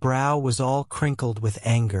 his brow was all crinkled with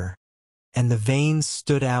anger, and the veins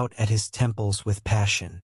stood out at his temples with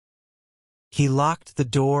passion. He locked the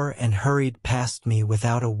door and hurried past me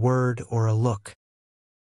without a word or a look.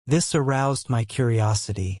 This aroused my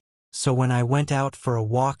curiosity, so when I went out for a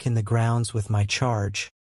walk in the grounds with my charge,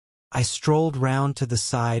 I strolled round to the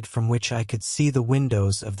side from which I could see the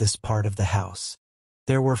windows of this part of the house.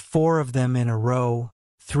 There were 4 of them in a row,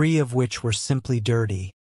 3 of which were simply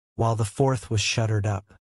dirty, while the 4th was shuttered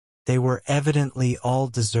up. They were evidently all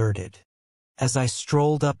deserted. As I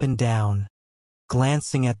strolled up and down,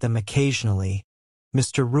 glancing at them occasionally,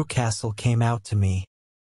 Mr. Rucastle came out to me,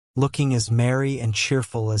 looking as merry and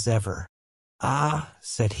cheerful as ever. "Ah,"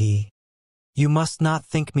 said he, "you must not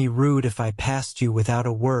think me rude if I passed you without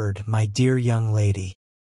a word, my dear young lady.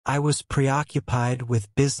 I was preoccupied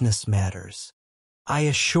with business matters." I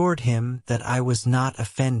assured him that I was not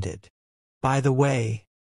offended. "By the way,"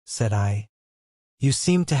 said I, "you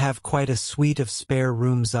seem to have quite a suite of spare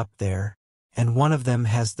rooms up there, and one of them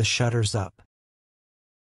has the shutters up."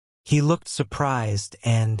 He looked surprised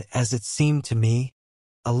and, as it seemed to me,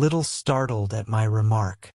 a little startled at my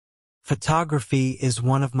remark. "Photography is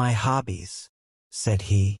one of my hobbies," said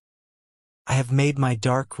he. "I have made my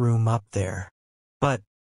dark room up there. But,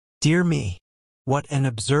 dear me, what an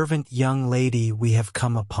observant young lady we have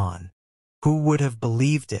come upon. Who would have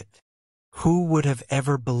believed it? Who would have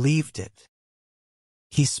ever believed it?"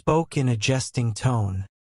 He spoke in a jesting tone,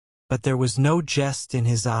 but there was no jest in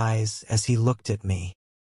his eyes as he looked at me.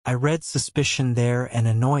 I read suspicion there and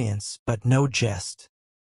annoyance, but no jest.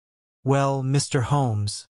 "Well, Mr.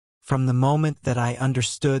 Holmes, from the moment that I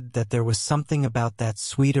understood that there was something about that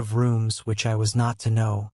suite of rooms which I was not to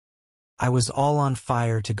know, I was all on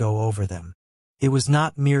fire to go over them. It was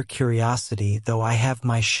not mere curiosity, though I have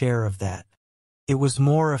my share of that. It was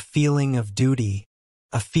more a feeling of duty,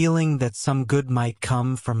 a feeling that some good might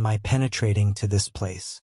come from my penetrating to this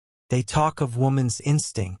place. They talk of woman's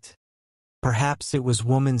instinct. Perhaps it was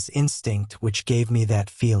woman's instinct which gave me that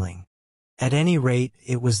feeling. At any rate,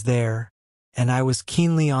 it was there, and I was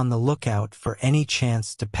keenly on the lookout for any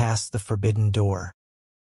chance to pass the forbidden door.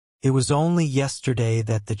 It was only yesterday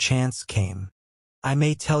that the chance came. I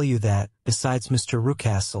may tell you that, besides Mr.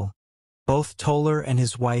 Rucastle, both Toller and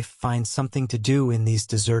his wife find something to do in these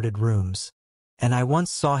deserted rooms, and I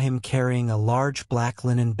once saw him carrying a large black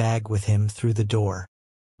linen bag with him through the door.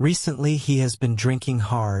 Recently he has been drinking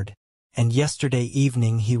hard, and yesterday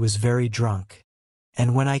evening he was very drunk,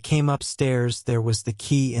 and when I came upstairs there was the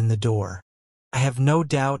key in the door. I have no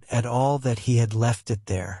doubt at all that he had left it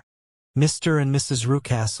there. Mr. and Mrs.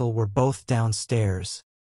 Rucastle were both downstairs,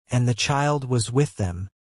 and the child was with them,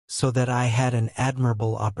 so that I had an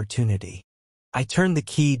admirable opportunity. I turned the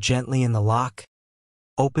key gently in the lock,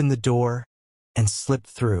 opened the door, and slipped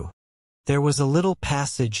through. There was a little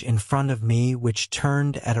passage in front of me which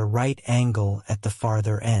turned at a right angle at the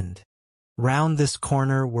farther end. Round this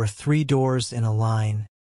corner were 3 doors in a line,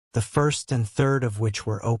 the first and third of which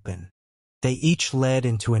were open. They each led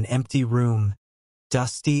into an empty room,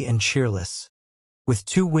 dusty and cheerless, with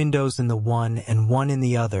 2 windows in the one and one in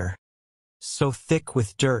the other, so thick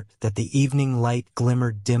with dirt that the evening light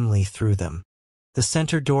glimmered dimly through them. The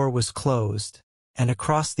center door was closed, and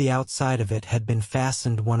across the outside of it had been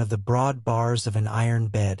fastened one of the broad bars of an iron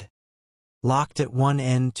bed, locked at one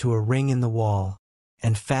end to a ring in the wall,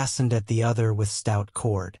 and fastened at the other with stout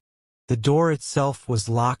cord. The door itself was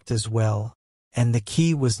locked as well, and the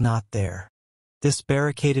key was not there. This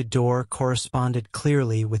barricaded door corresponded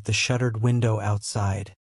clearly with the shuttered window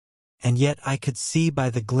outside, and yet I could see by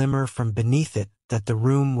the glimmer from beneath it that the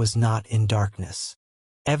room was not in darkness.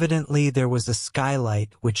 Evidently there was a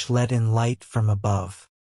skylight which let in light from above.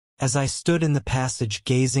 As I stood in the passage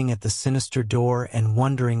gazing at the sinister door and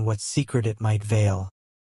wondering what secret it might veil,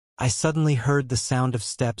 I suddenly heard the sound of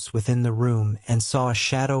steps within the room and saw a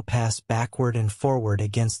shadow pass backward and forward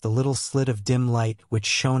against the little slit of dim light which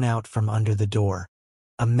shone out from under the door.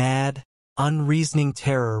 A mad, unreasoning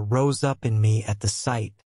terror rose up in me at the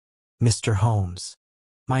sight. Mr. Holmes.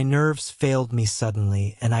 My nerves failed me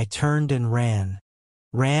suddenly, and I turned and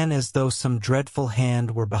ran as though some dreadful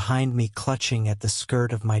hand were behind me clutching at the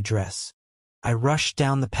skirt of my dress. I rushed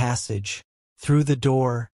down the passage, through the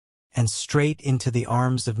door, and straight into the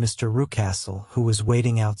arms of Mr. Rucastle, who was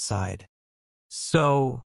waiting outside.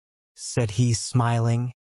 "So," said he,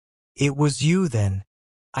 smiling, "it was you, then?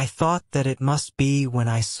 I thought that it must be when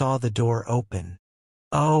I saw the door open.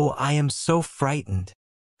 Oh, I am so frightened,"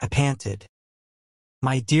 I panted.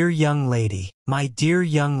 My dear young lady,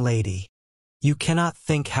 you cannot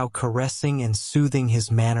think how caressing and soothing his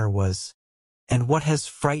manner was. And what has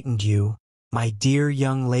frightened you, my dear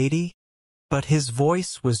young lady?" But his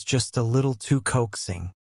voice was just a little too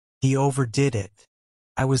coaxing. He overdid it.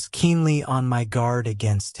 I was keenly on my guard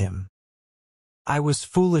against him. "I was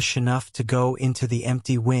foolish enough to go into the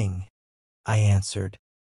empty wing," I answered.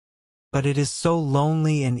 "But it is so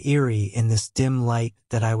lonely and eerie in this dim light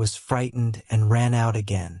that I was frightened and ran out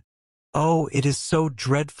again. Oh, it is so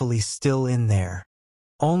dreadfully still in there."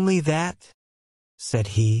 "Only that?" said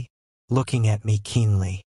he, looking at me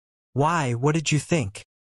keenly. "Why, what did you think?"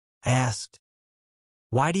 I asked.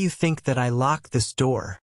 "Why do you think that I locked this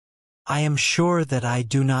door?" "I am sure that I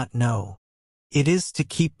do not know. It is to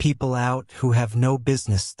keep people out who have no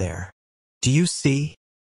business there. Do you see?"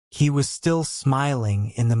 He was still smiling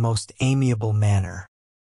in the most amiable manner.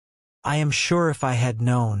 "I am sure if I had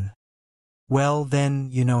known. Well,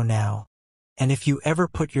 then, you know now. And if you ever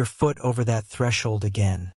put your foot over that threshold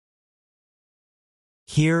again."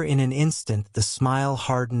 Here in an instant the smile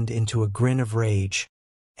hardened into a grin of rage,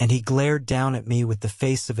 and he glared down at me with the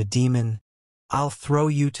face of a demon. "I'll throw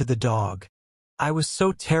you to the dog." I was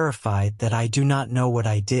so terrified that I do not know what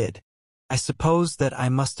I did. I suppose that I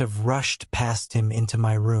must have rushed past him into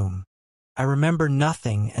my room. I remember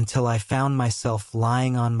nothing until I found myself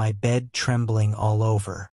lying on my bed trembling all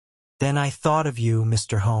over. Then I thought of you,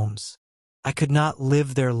 Mr. Holmes. I could not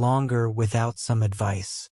live there longer without some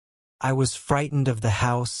advice. I was frightened of the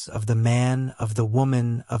house, of the man, of the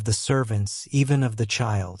woman, of the servants, even of the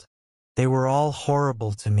child. They were all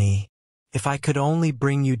horrible to me. If I could only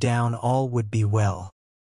bring you down, all would be well.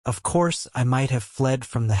 Of course, I might have fled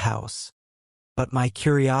from the house, but my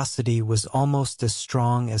curiosity was almost as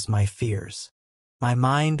strong as my fears. My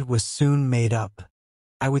mind was soon made up.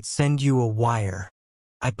 I would send you a wire.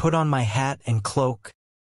 I put on my hat and cloak,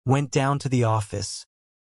 went down to the office,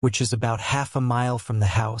 which is about half a mile from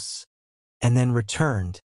the house, and then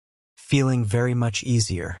returned, feeling very much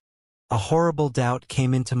easier. A horrible doubt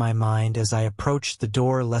came into my mind as I approached the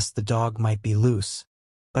door lest the dog might be loose,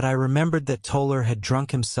 but I remembered that Toller had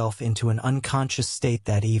drunk himself into an unconscious state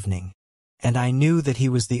that evening, and I knew that he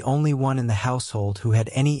was the only one in the household who had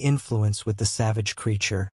any influence with the savage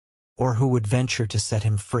creature, or who would venture to set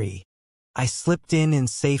him free. I slipped in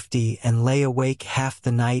safety and lay awake half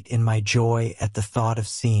the night in my joy at the thought of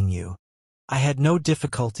seeing you. I had no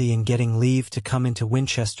difficulty in getting leave to come into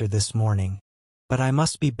Winchester this morning, but I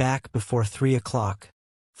must be back before 3 o'clock,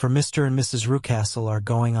 for Mr. and Mrs. Rucastle are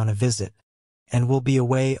going on a visit, and will be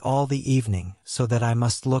away all the evening, so that I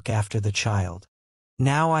must look after the child.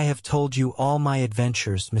 Now I have told you all my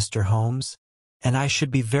adventures, Mr. Holmes, and I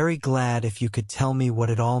should be very glad if you could tell me what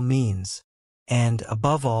it all means, and,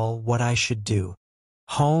 above all, what I should do."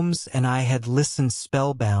 Holmes and I had listened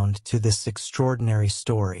spellbound to this extraordinary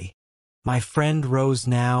story. My friend rose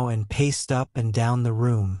now and paced up and down the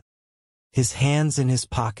room, his hands in his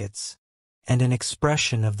pockets, and an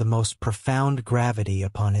expression of the most profound gravity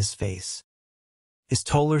upon his face. "Is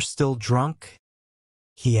Toller still drunk?"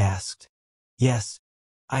 he asked. "Yes.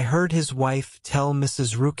 I heard his wife tell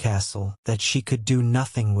Mrs. Rucastle that she could do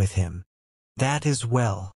nothing with him." "That is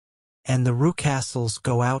well. And the Rucastles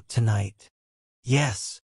go out tonight?"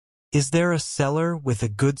 "Yes." "Is there a cellar with a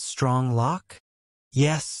good strong lock?"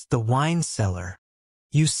 "Yes, the wine cellar."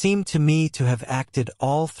 "You seem to me to have acted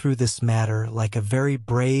all through this matter like a very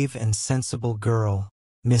brave and sensible girl,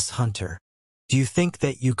 Miss Hunter. Do you think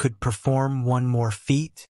that you could perform one more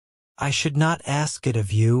feat?" "I should not ask it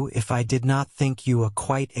of you if I did not think you a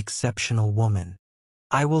quite exceptional woman."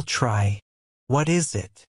 "I will try. What is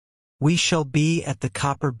it?" "We shall be at the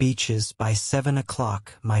Copper Beeches by 7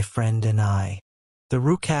 o'clock, my friend and I. The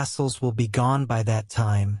Rucastles will be gone by that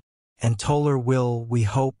time, and Toller will, we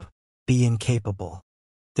hope, be incapable.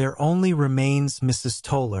 There only remains Mrs.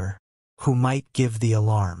 Toller, who might give the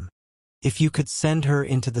alarm. If you could send her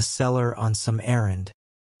into the cellar on some errand,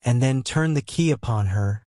 and then turn the key upon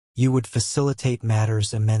her, you would facilitate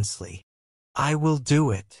matters immensely." "I will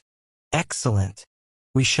do it." "Excellent.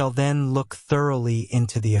 We shall then look thoroughly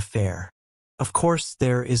into the affair. Of course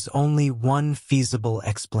there is only one feasible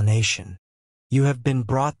explanation. You have been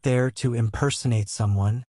brought there to impersonate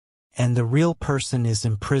someone, and the real person is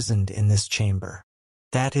imprisoned in this chamber.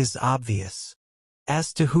 That is obvious.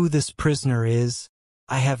 As to who this prisoner is,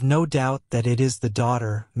 I have no doubt that it is the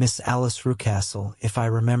daughter, Miss Alice Rucastle, if I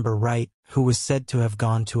remember right, who was said to have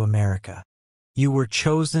gone to America. You were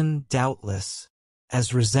chosen, doubtless,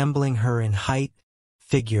 as resembling her in height,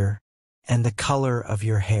 figure, and the color of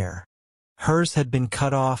your hair. Hers had been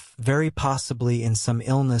cut off, very possibly in some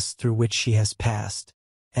illness through which she has passed,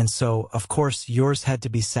 and so, of course, yours had to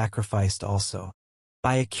be sacrificed also.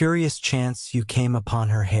 By a curious chance you came upon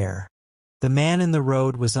her hair. The man in the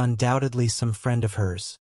road was undoubtedly some friend of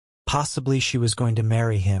hers. Possibly she was going to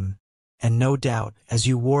marry him, and no doubt, as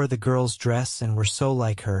you wore the girl's dress and were so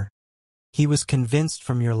like her, he was convinced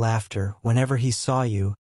from your laughter whenever he saw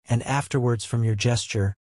you, and afterwards from your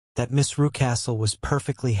gesture, that Miss Rucastle was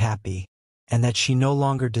perfectly happy, and that she no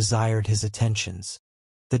longer desired his attentions.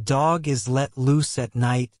 The dog is let loose at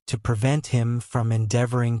night to prevent him from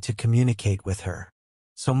endeavoring to communicate with her.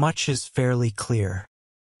 So much is fairly clear.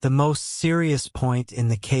 The most serious point in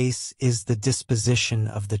the case is the disposition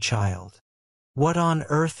of the child." "What on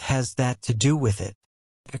earth has that to do with it?"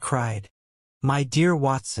 I cried. "My dear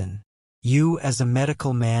Watson, you as a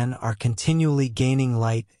medical man are continually gaining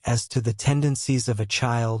light as to the tendencies of a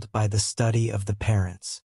child by the study of the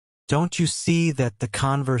parents. Don't you see that the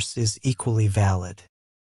converse is equally valid?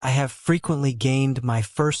 I have frequently gained my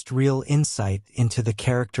first real insight into the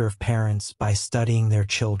character of parents by studying their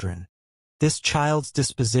children. This child's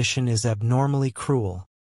disposition is abnormally cruel,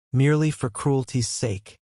 merely for cruelty's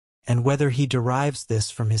sake, and whether he derives this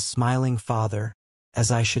from his smiling father, as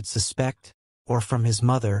I should suspect, or from his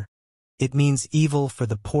mother, it means evil for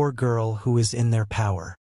the poor girl who is in their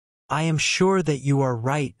power." "I am sure that you are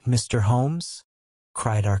right, Mr. Holmes,"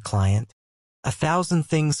 cried our client. "1,000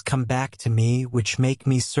 things come back to me which make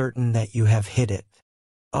me certain that you have hit it.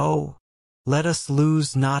 Oh, let us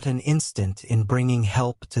lose not an instant in bringing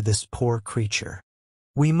help to this poor creature.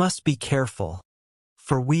 We must be careful,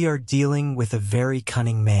 for we are dealing with a very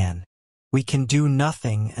cunning man. We can do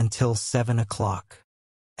nothing until 7 o'clock.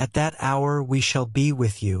 At that hour we shall be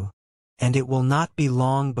with you, and it will not be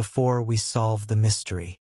long before we solve the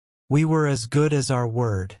mystery." We were as good as our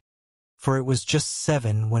word, for it was just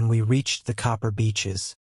 7 when we reached the Copper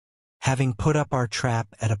Beeches, having put up our trap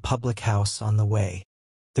at a public house on the way.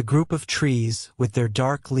 The group of trees, with their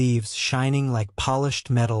dark leaves shining like polished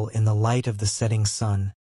metal in the light of the setting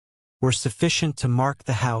sun, were sufficient to mark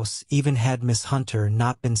the house even had Miss Hunter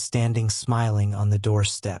not been standing smiling on the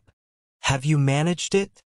doorstep. "Have you managed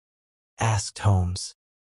it?" asked Holmes.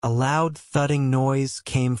 A loud thudding noise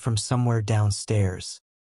came from somewhere downstairs.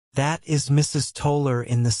 "That is Mrs. Toller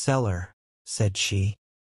in the cellar," said she.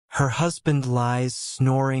 "Her husband lies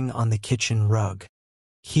snoring on the kitchen rug.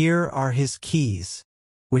 Here are his keys,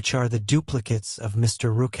 which are the duplicates of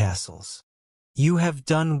Mr. Rucastle's." "You have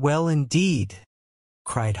done well indeed,"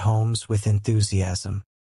 cried Holmes with enthusiasm.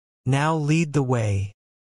 "Now lead the way,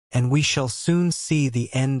 and we shall soon see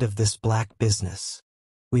the end of this black business."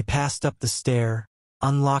 We passed up the stair,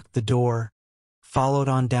 unlocked the door, followed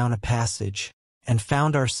on down a passage, and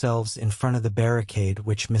found ourselves in front of the barricade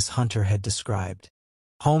which Miss Hunter had described.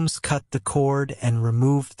 Holmes cut the cord and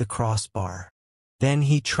removed the crossbar. Then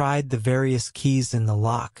he tried the various keys in the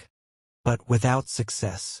lock, but without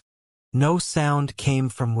success. No sound came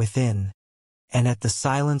from within, and at the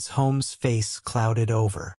silence Holmes' face clouded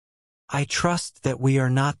over. "I trust that we are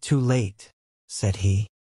not too late," said he.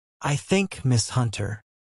 "I think, Miss Hunter,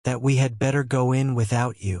 that we had better go in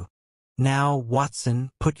without you. Now,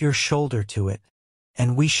 Watson, put your shoulder to it,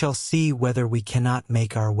 and we shall see whether we cannot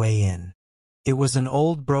make our way in." It was an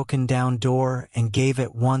old broken-down door and gave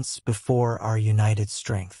at once before our united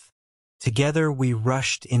strength. Together we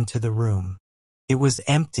rushed into the room. It was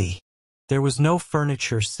empty. There was no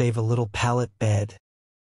furniture save a little pallet bed,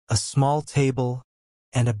 a small table,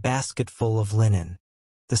 and a basketful of linen.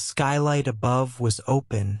 The skylight above was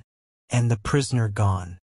open, and the prisoner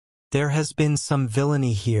gone. "There has been some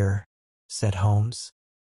villainy here," said Holmes.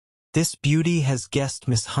 "This beauty has guessed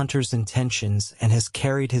Miss Hunter's intentions and has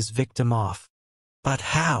carried his victim off. But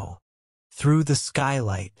how? Through the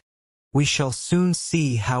skylight. We shall soon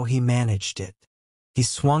see how he managed it." He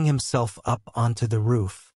swung himself up onto the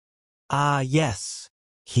roof. "Ah, yes,"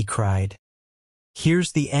 he cried.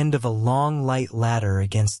 "Here's the end of a long light ladder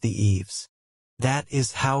against the eaves. That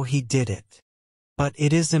is how he did it." "But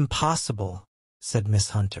it is impossible," said Miss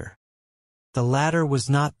Hunter. "The ladder was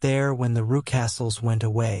not there when the Rucastles went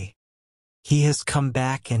away. He has come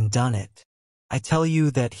back and done it. I tell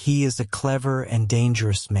you that he is a clever and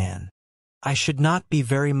dangerous man. I should not be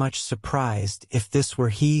very much surprised if this were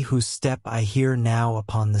he whose step I hear now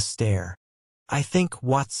upon the stair. I think,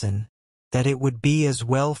 Watson, that it would be as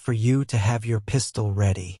well for you to have your pistol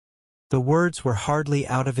ready." The words were hardly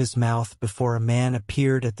out of his mouth before a man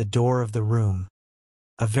appeared at the door of the room,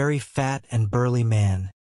 a very fat and burly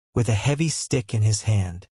man, with a heavy stick in his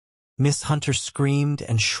hand. Miss Hunter screamed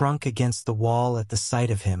and shrunk against the wall at the sight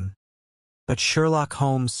of him, but Sherlock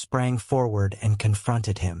Holmes sprang forward and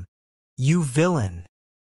confronted him. "You villain,"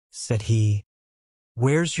 said he.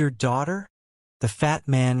 "Where's your daughter?" The fat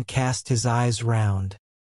man cast his eyes round,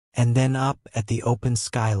 and then up at the open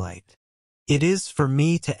skylight. "It is for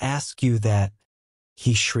me to ask you that,"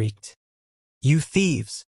 he shrieked. "You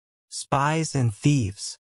thieves, spies and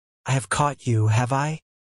thieves. I have caught you, have I?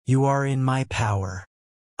 You are in my power.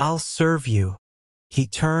 I'll serve you." He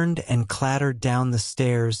turned and clattered down the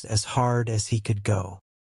stairs as hard as he could go.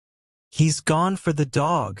 "He's gone for the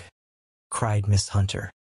dog," cried Miss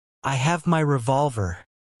Hunter. "I have my revolver,"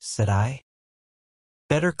 said I.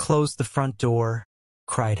 "Better close the front door,"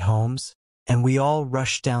 cried Holmes, and we all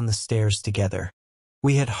rushed down the stairs together.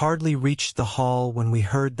 We had hardly reached the hall when we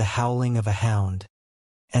heard the howling of a hound,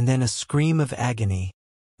 and then a scream of agony,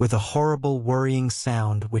 with a horrible worrying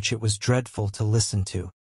sound which it was dreadful to listen to.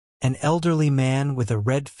 An elderly man with a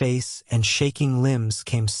red face and shaking limbs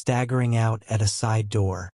came staggering out at a side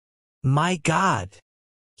door. "My God!"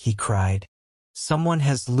 he cried. "Someone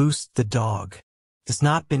has loosed the dog. It's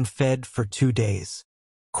not been fed for 2 days.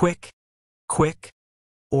 Quick, quick,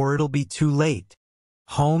 or it'll be too late."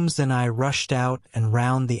 Holmes and I rushed out and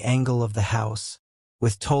round the angle of the house,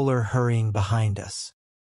 with Toller hurrying behind us.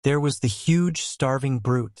 There was the huge starving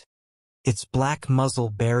brute, its black muzzle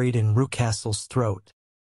buried in Rucastle's throat,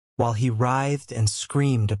 while he writhed and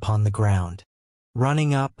screamed upon the ground.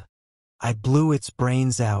 Running up, I blew its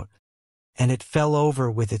brains out, and it fell over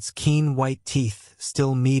with its keen white teeth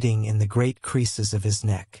still meeting in the great creases of his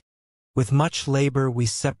neck. With much labor we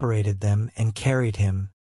separated them and carried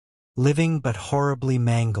him, living but horribly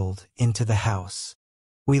mangled, into the house.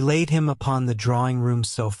 We laid him upon the drawing-room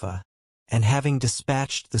sofa, and having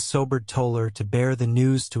dispatched the sobered Toller to bear the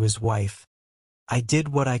news to his wife, I did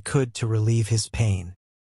what I could to relieve his pain.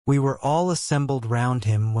 We were all assembled round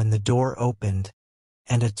him when the door opened,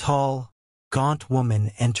 and a tall, gaunt woman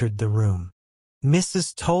entered the room.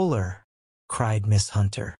 "Mrs. Toller," cried Miss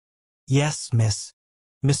Hunter. "Yes, miss.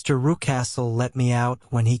 Mr. Rucastle let me out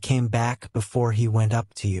when he came back before he went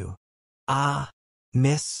up to you." "Ah,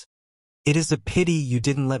 miss, it is a pity you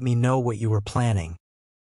didn't let me know what you were planning,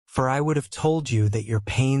 for I would have told you that your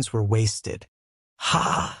pains were wasted."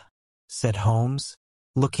 "Ha!" said Holmes,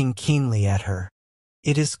 looking keenly at her.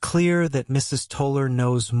 "It is clear that Mrs. Toller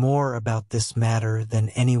knows more about this matter than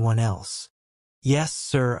anyone else." "Yes,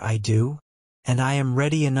 sir, I do, and I am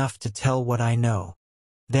ready enough to tell what I know."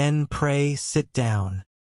 "Then pray sit down,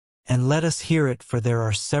 and let us hear it, for there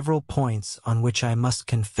are several points on which I must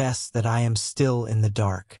confess that I am still in the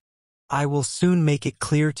dark." "I will soon make it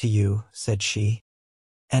clear to you," said she,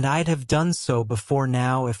 "and I'd have done so before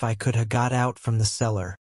now if I could ha' got out from the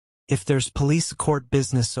cellar. If there's police court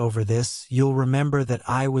business over this, you'll remember that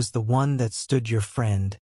I was the one that stood your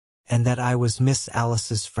friend, and that I was Miss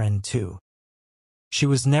Alice's friend too. She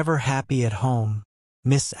was never happy at home,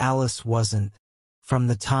 Miss Alice wasn't, from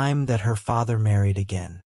the time that her father married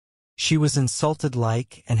again. She was insulted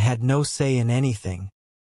like and had no say in anything,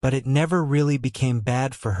 but it never really became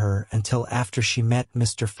bad for her until after she met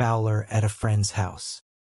Mr. Fowler at a friend's house.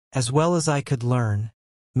 As well as I could learn,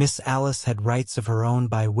 Miss Alice had rights of her own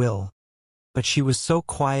by will, but she was so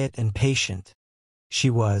quiet and patient,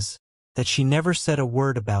 that she never said a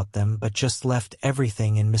word about them but just left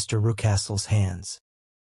everything in Mr. Rucastle's hands.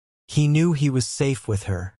 He knew he was safe with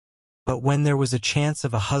her, but when there was a chance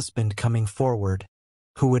of a husband coming forward,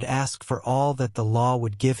 who would ask for all that the law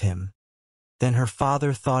would give him, then her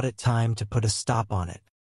father thought it time to put a stop on it.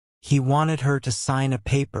 He wanted her to sign a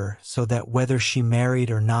paper so that whether she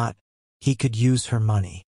married or not, he could use her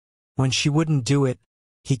money. When she wouldn't do it,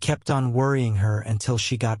 he kept on worrying her until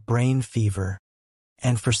she got brain fever,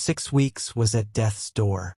 and for 6 weeks was at death's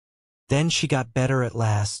door. Then she got better at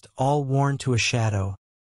last, all worn to a shadow,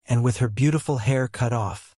 and with her beautiful hair cut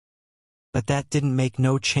off. But that didn't make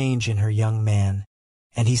no change in her young man,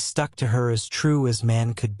 and he stuck to her as true as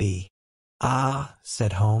man could be. "Ah,"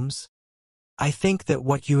 said Holmes, "I think that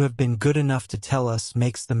what you have been good enough to tell us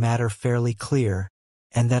makes the matter fairly clear,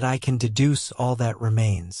 and that I can deduce all that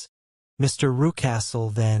remains. Mr.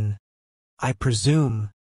 Rucastle, then, I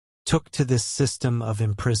presume, took to this system of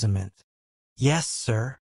imprisonment." "Yes,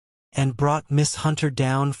 sir, and brought Miss Hunter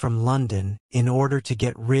down from London in order to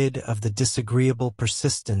get rid of the disagreeable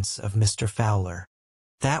persistence of Mr. Fowler."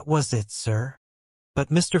 "That was it, sir." But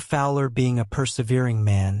Mr. Fowler, being a persevering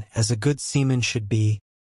man, as a good seaman should be,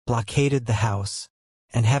 blockaded the house,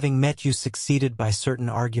 and having met you succeeded by certain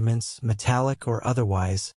arguments, metallic or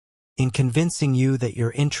otherwise, in convincing you that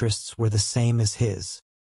your interests were the same as his.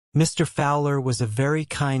 "Mr. Fowler was a very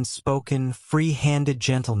kind-spoken, free-handed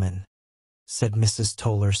gentleman," said Mrs.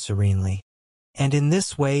 Toller serenely, "and in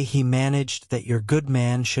this way he managed that your good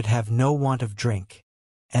man should have no want of drink,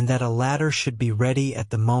 and that a ladder should be ready at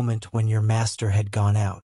the moment when your master had gone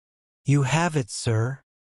out." "You have it, sir,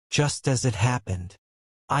 just as it happened."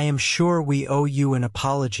 "I am sure we owe you an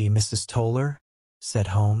apology, Mrs. Toller," said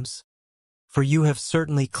Holmes, "for you have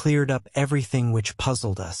certainly cleared up everything which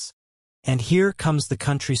puzzled us. And here comes the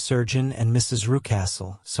country surgeon and Mrs.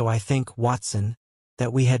 Rucastle, so I think, Watson,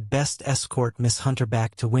 that we had best escort Miss Hunter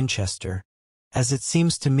back to Winchester, as it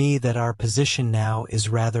seems to me that our position now is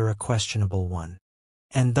rather a questionable one."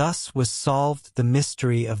 And thus was solved the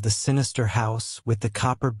mystery of the sinister house with the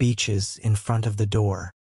copper beeches in front of the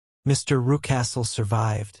door. Mr. Rucastle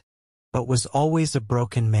survived, but was always a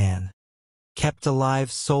broken man, kept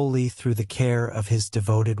alive solely through the care of his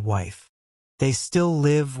devoted wife. They still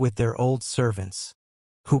live with their old servants,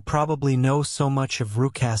 who probably know so much of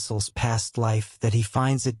Rucastle's past life that he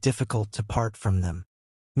finds it difficult to part from them.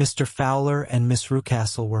 Mr. Fowler and Miss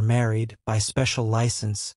Rucastle were married, by special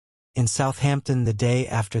license, in Southampton the day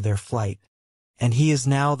after their flight, and he is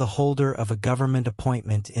now the holder of a government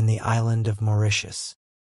appointment in the island of Mauritius.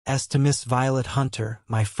 As to Miss Violet Hunter,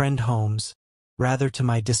 my friend Holmes, rather to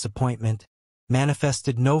my disappointment,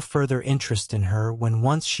 manifested no further interest in her when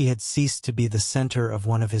once she had ceased to be the center of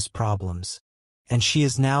one of his problems, and she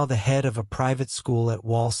is now the head of a private school at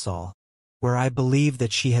Walsall, where I believe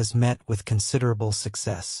that she has met with considerable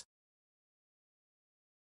success.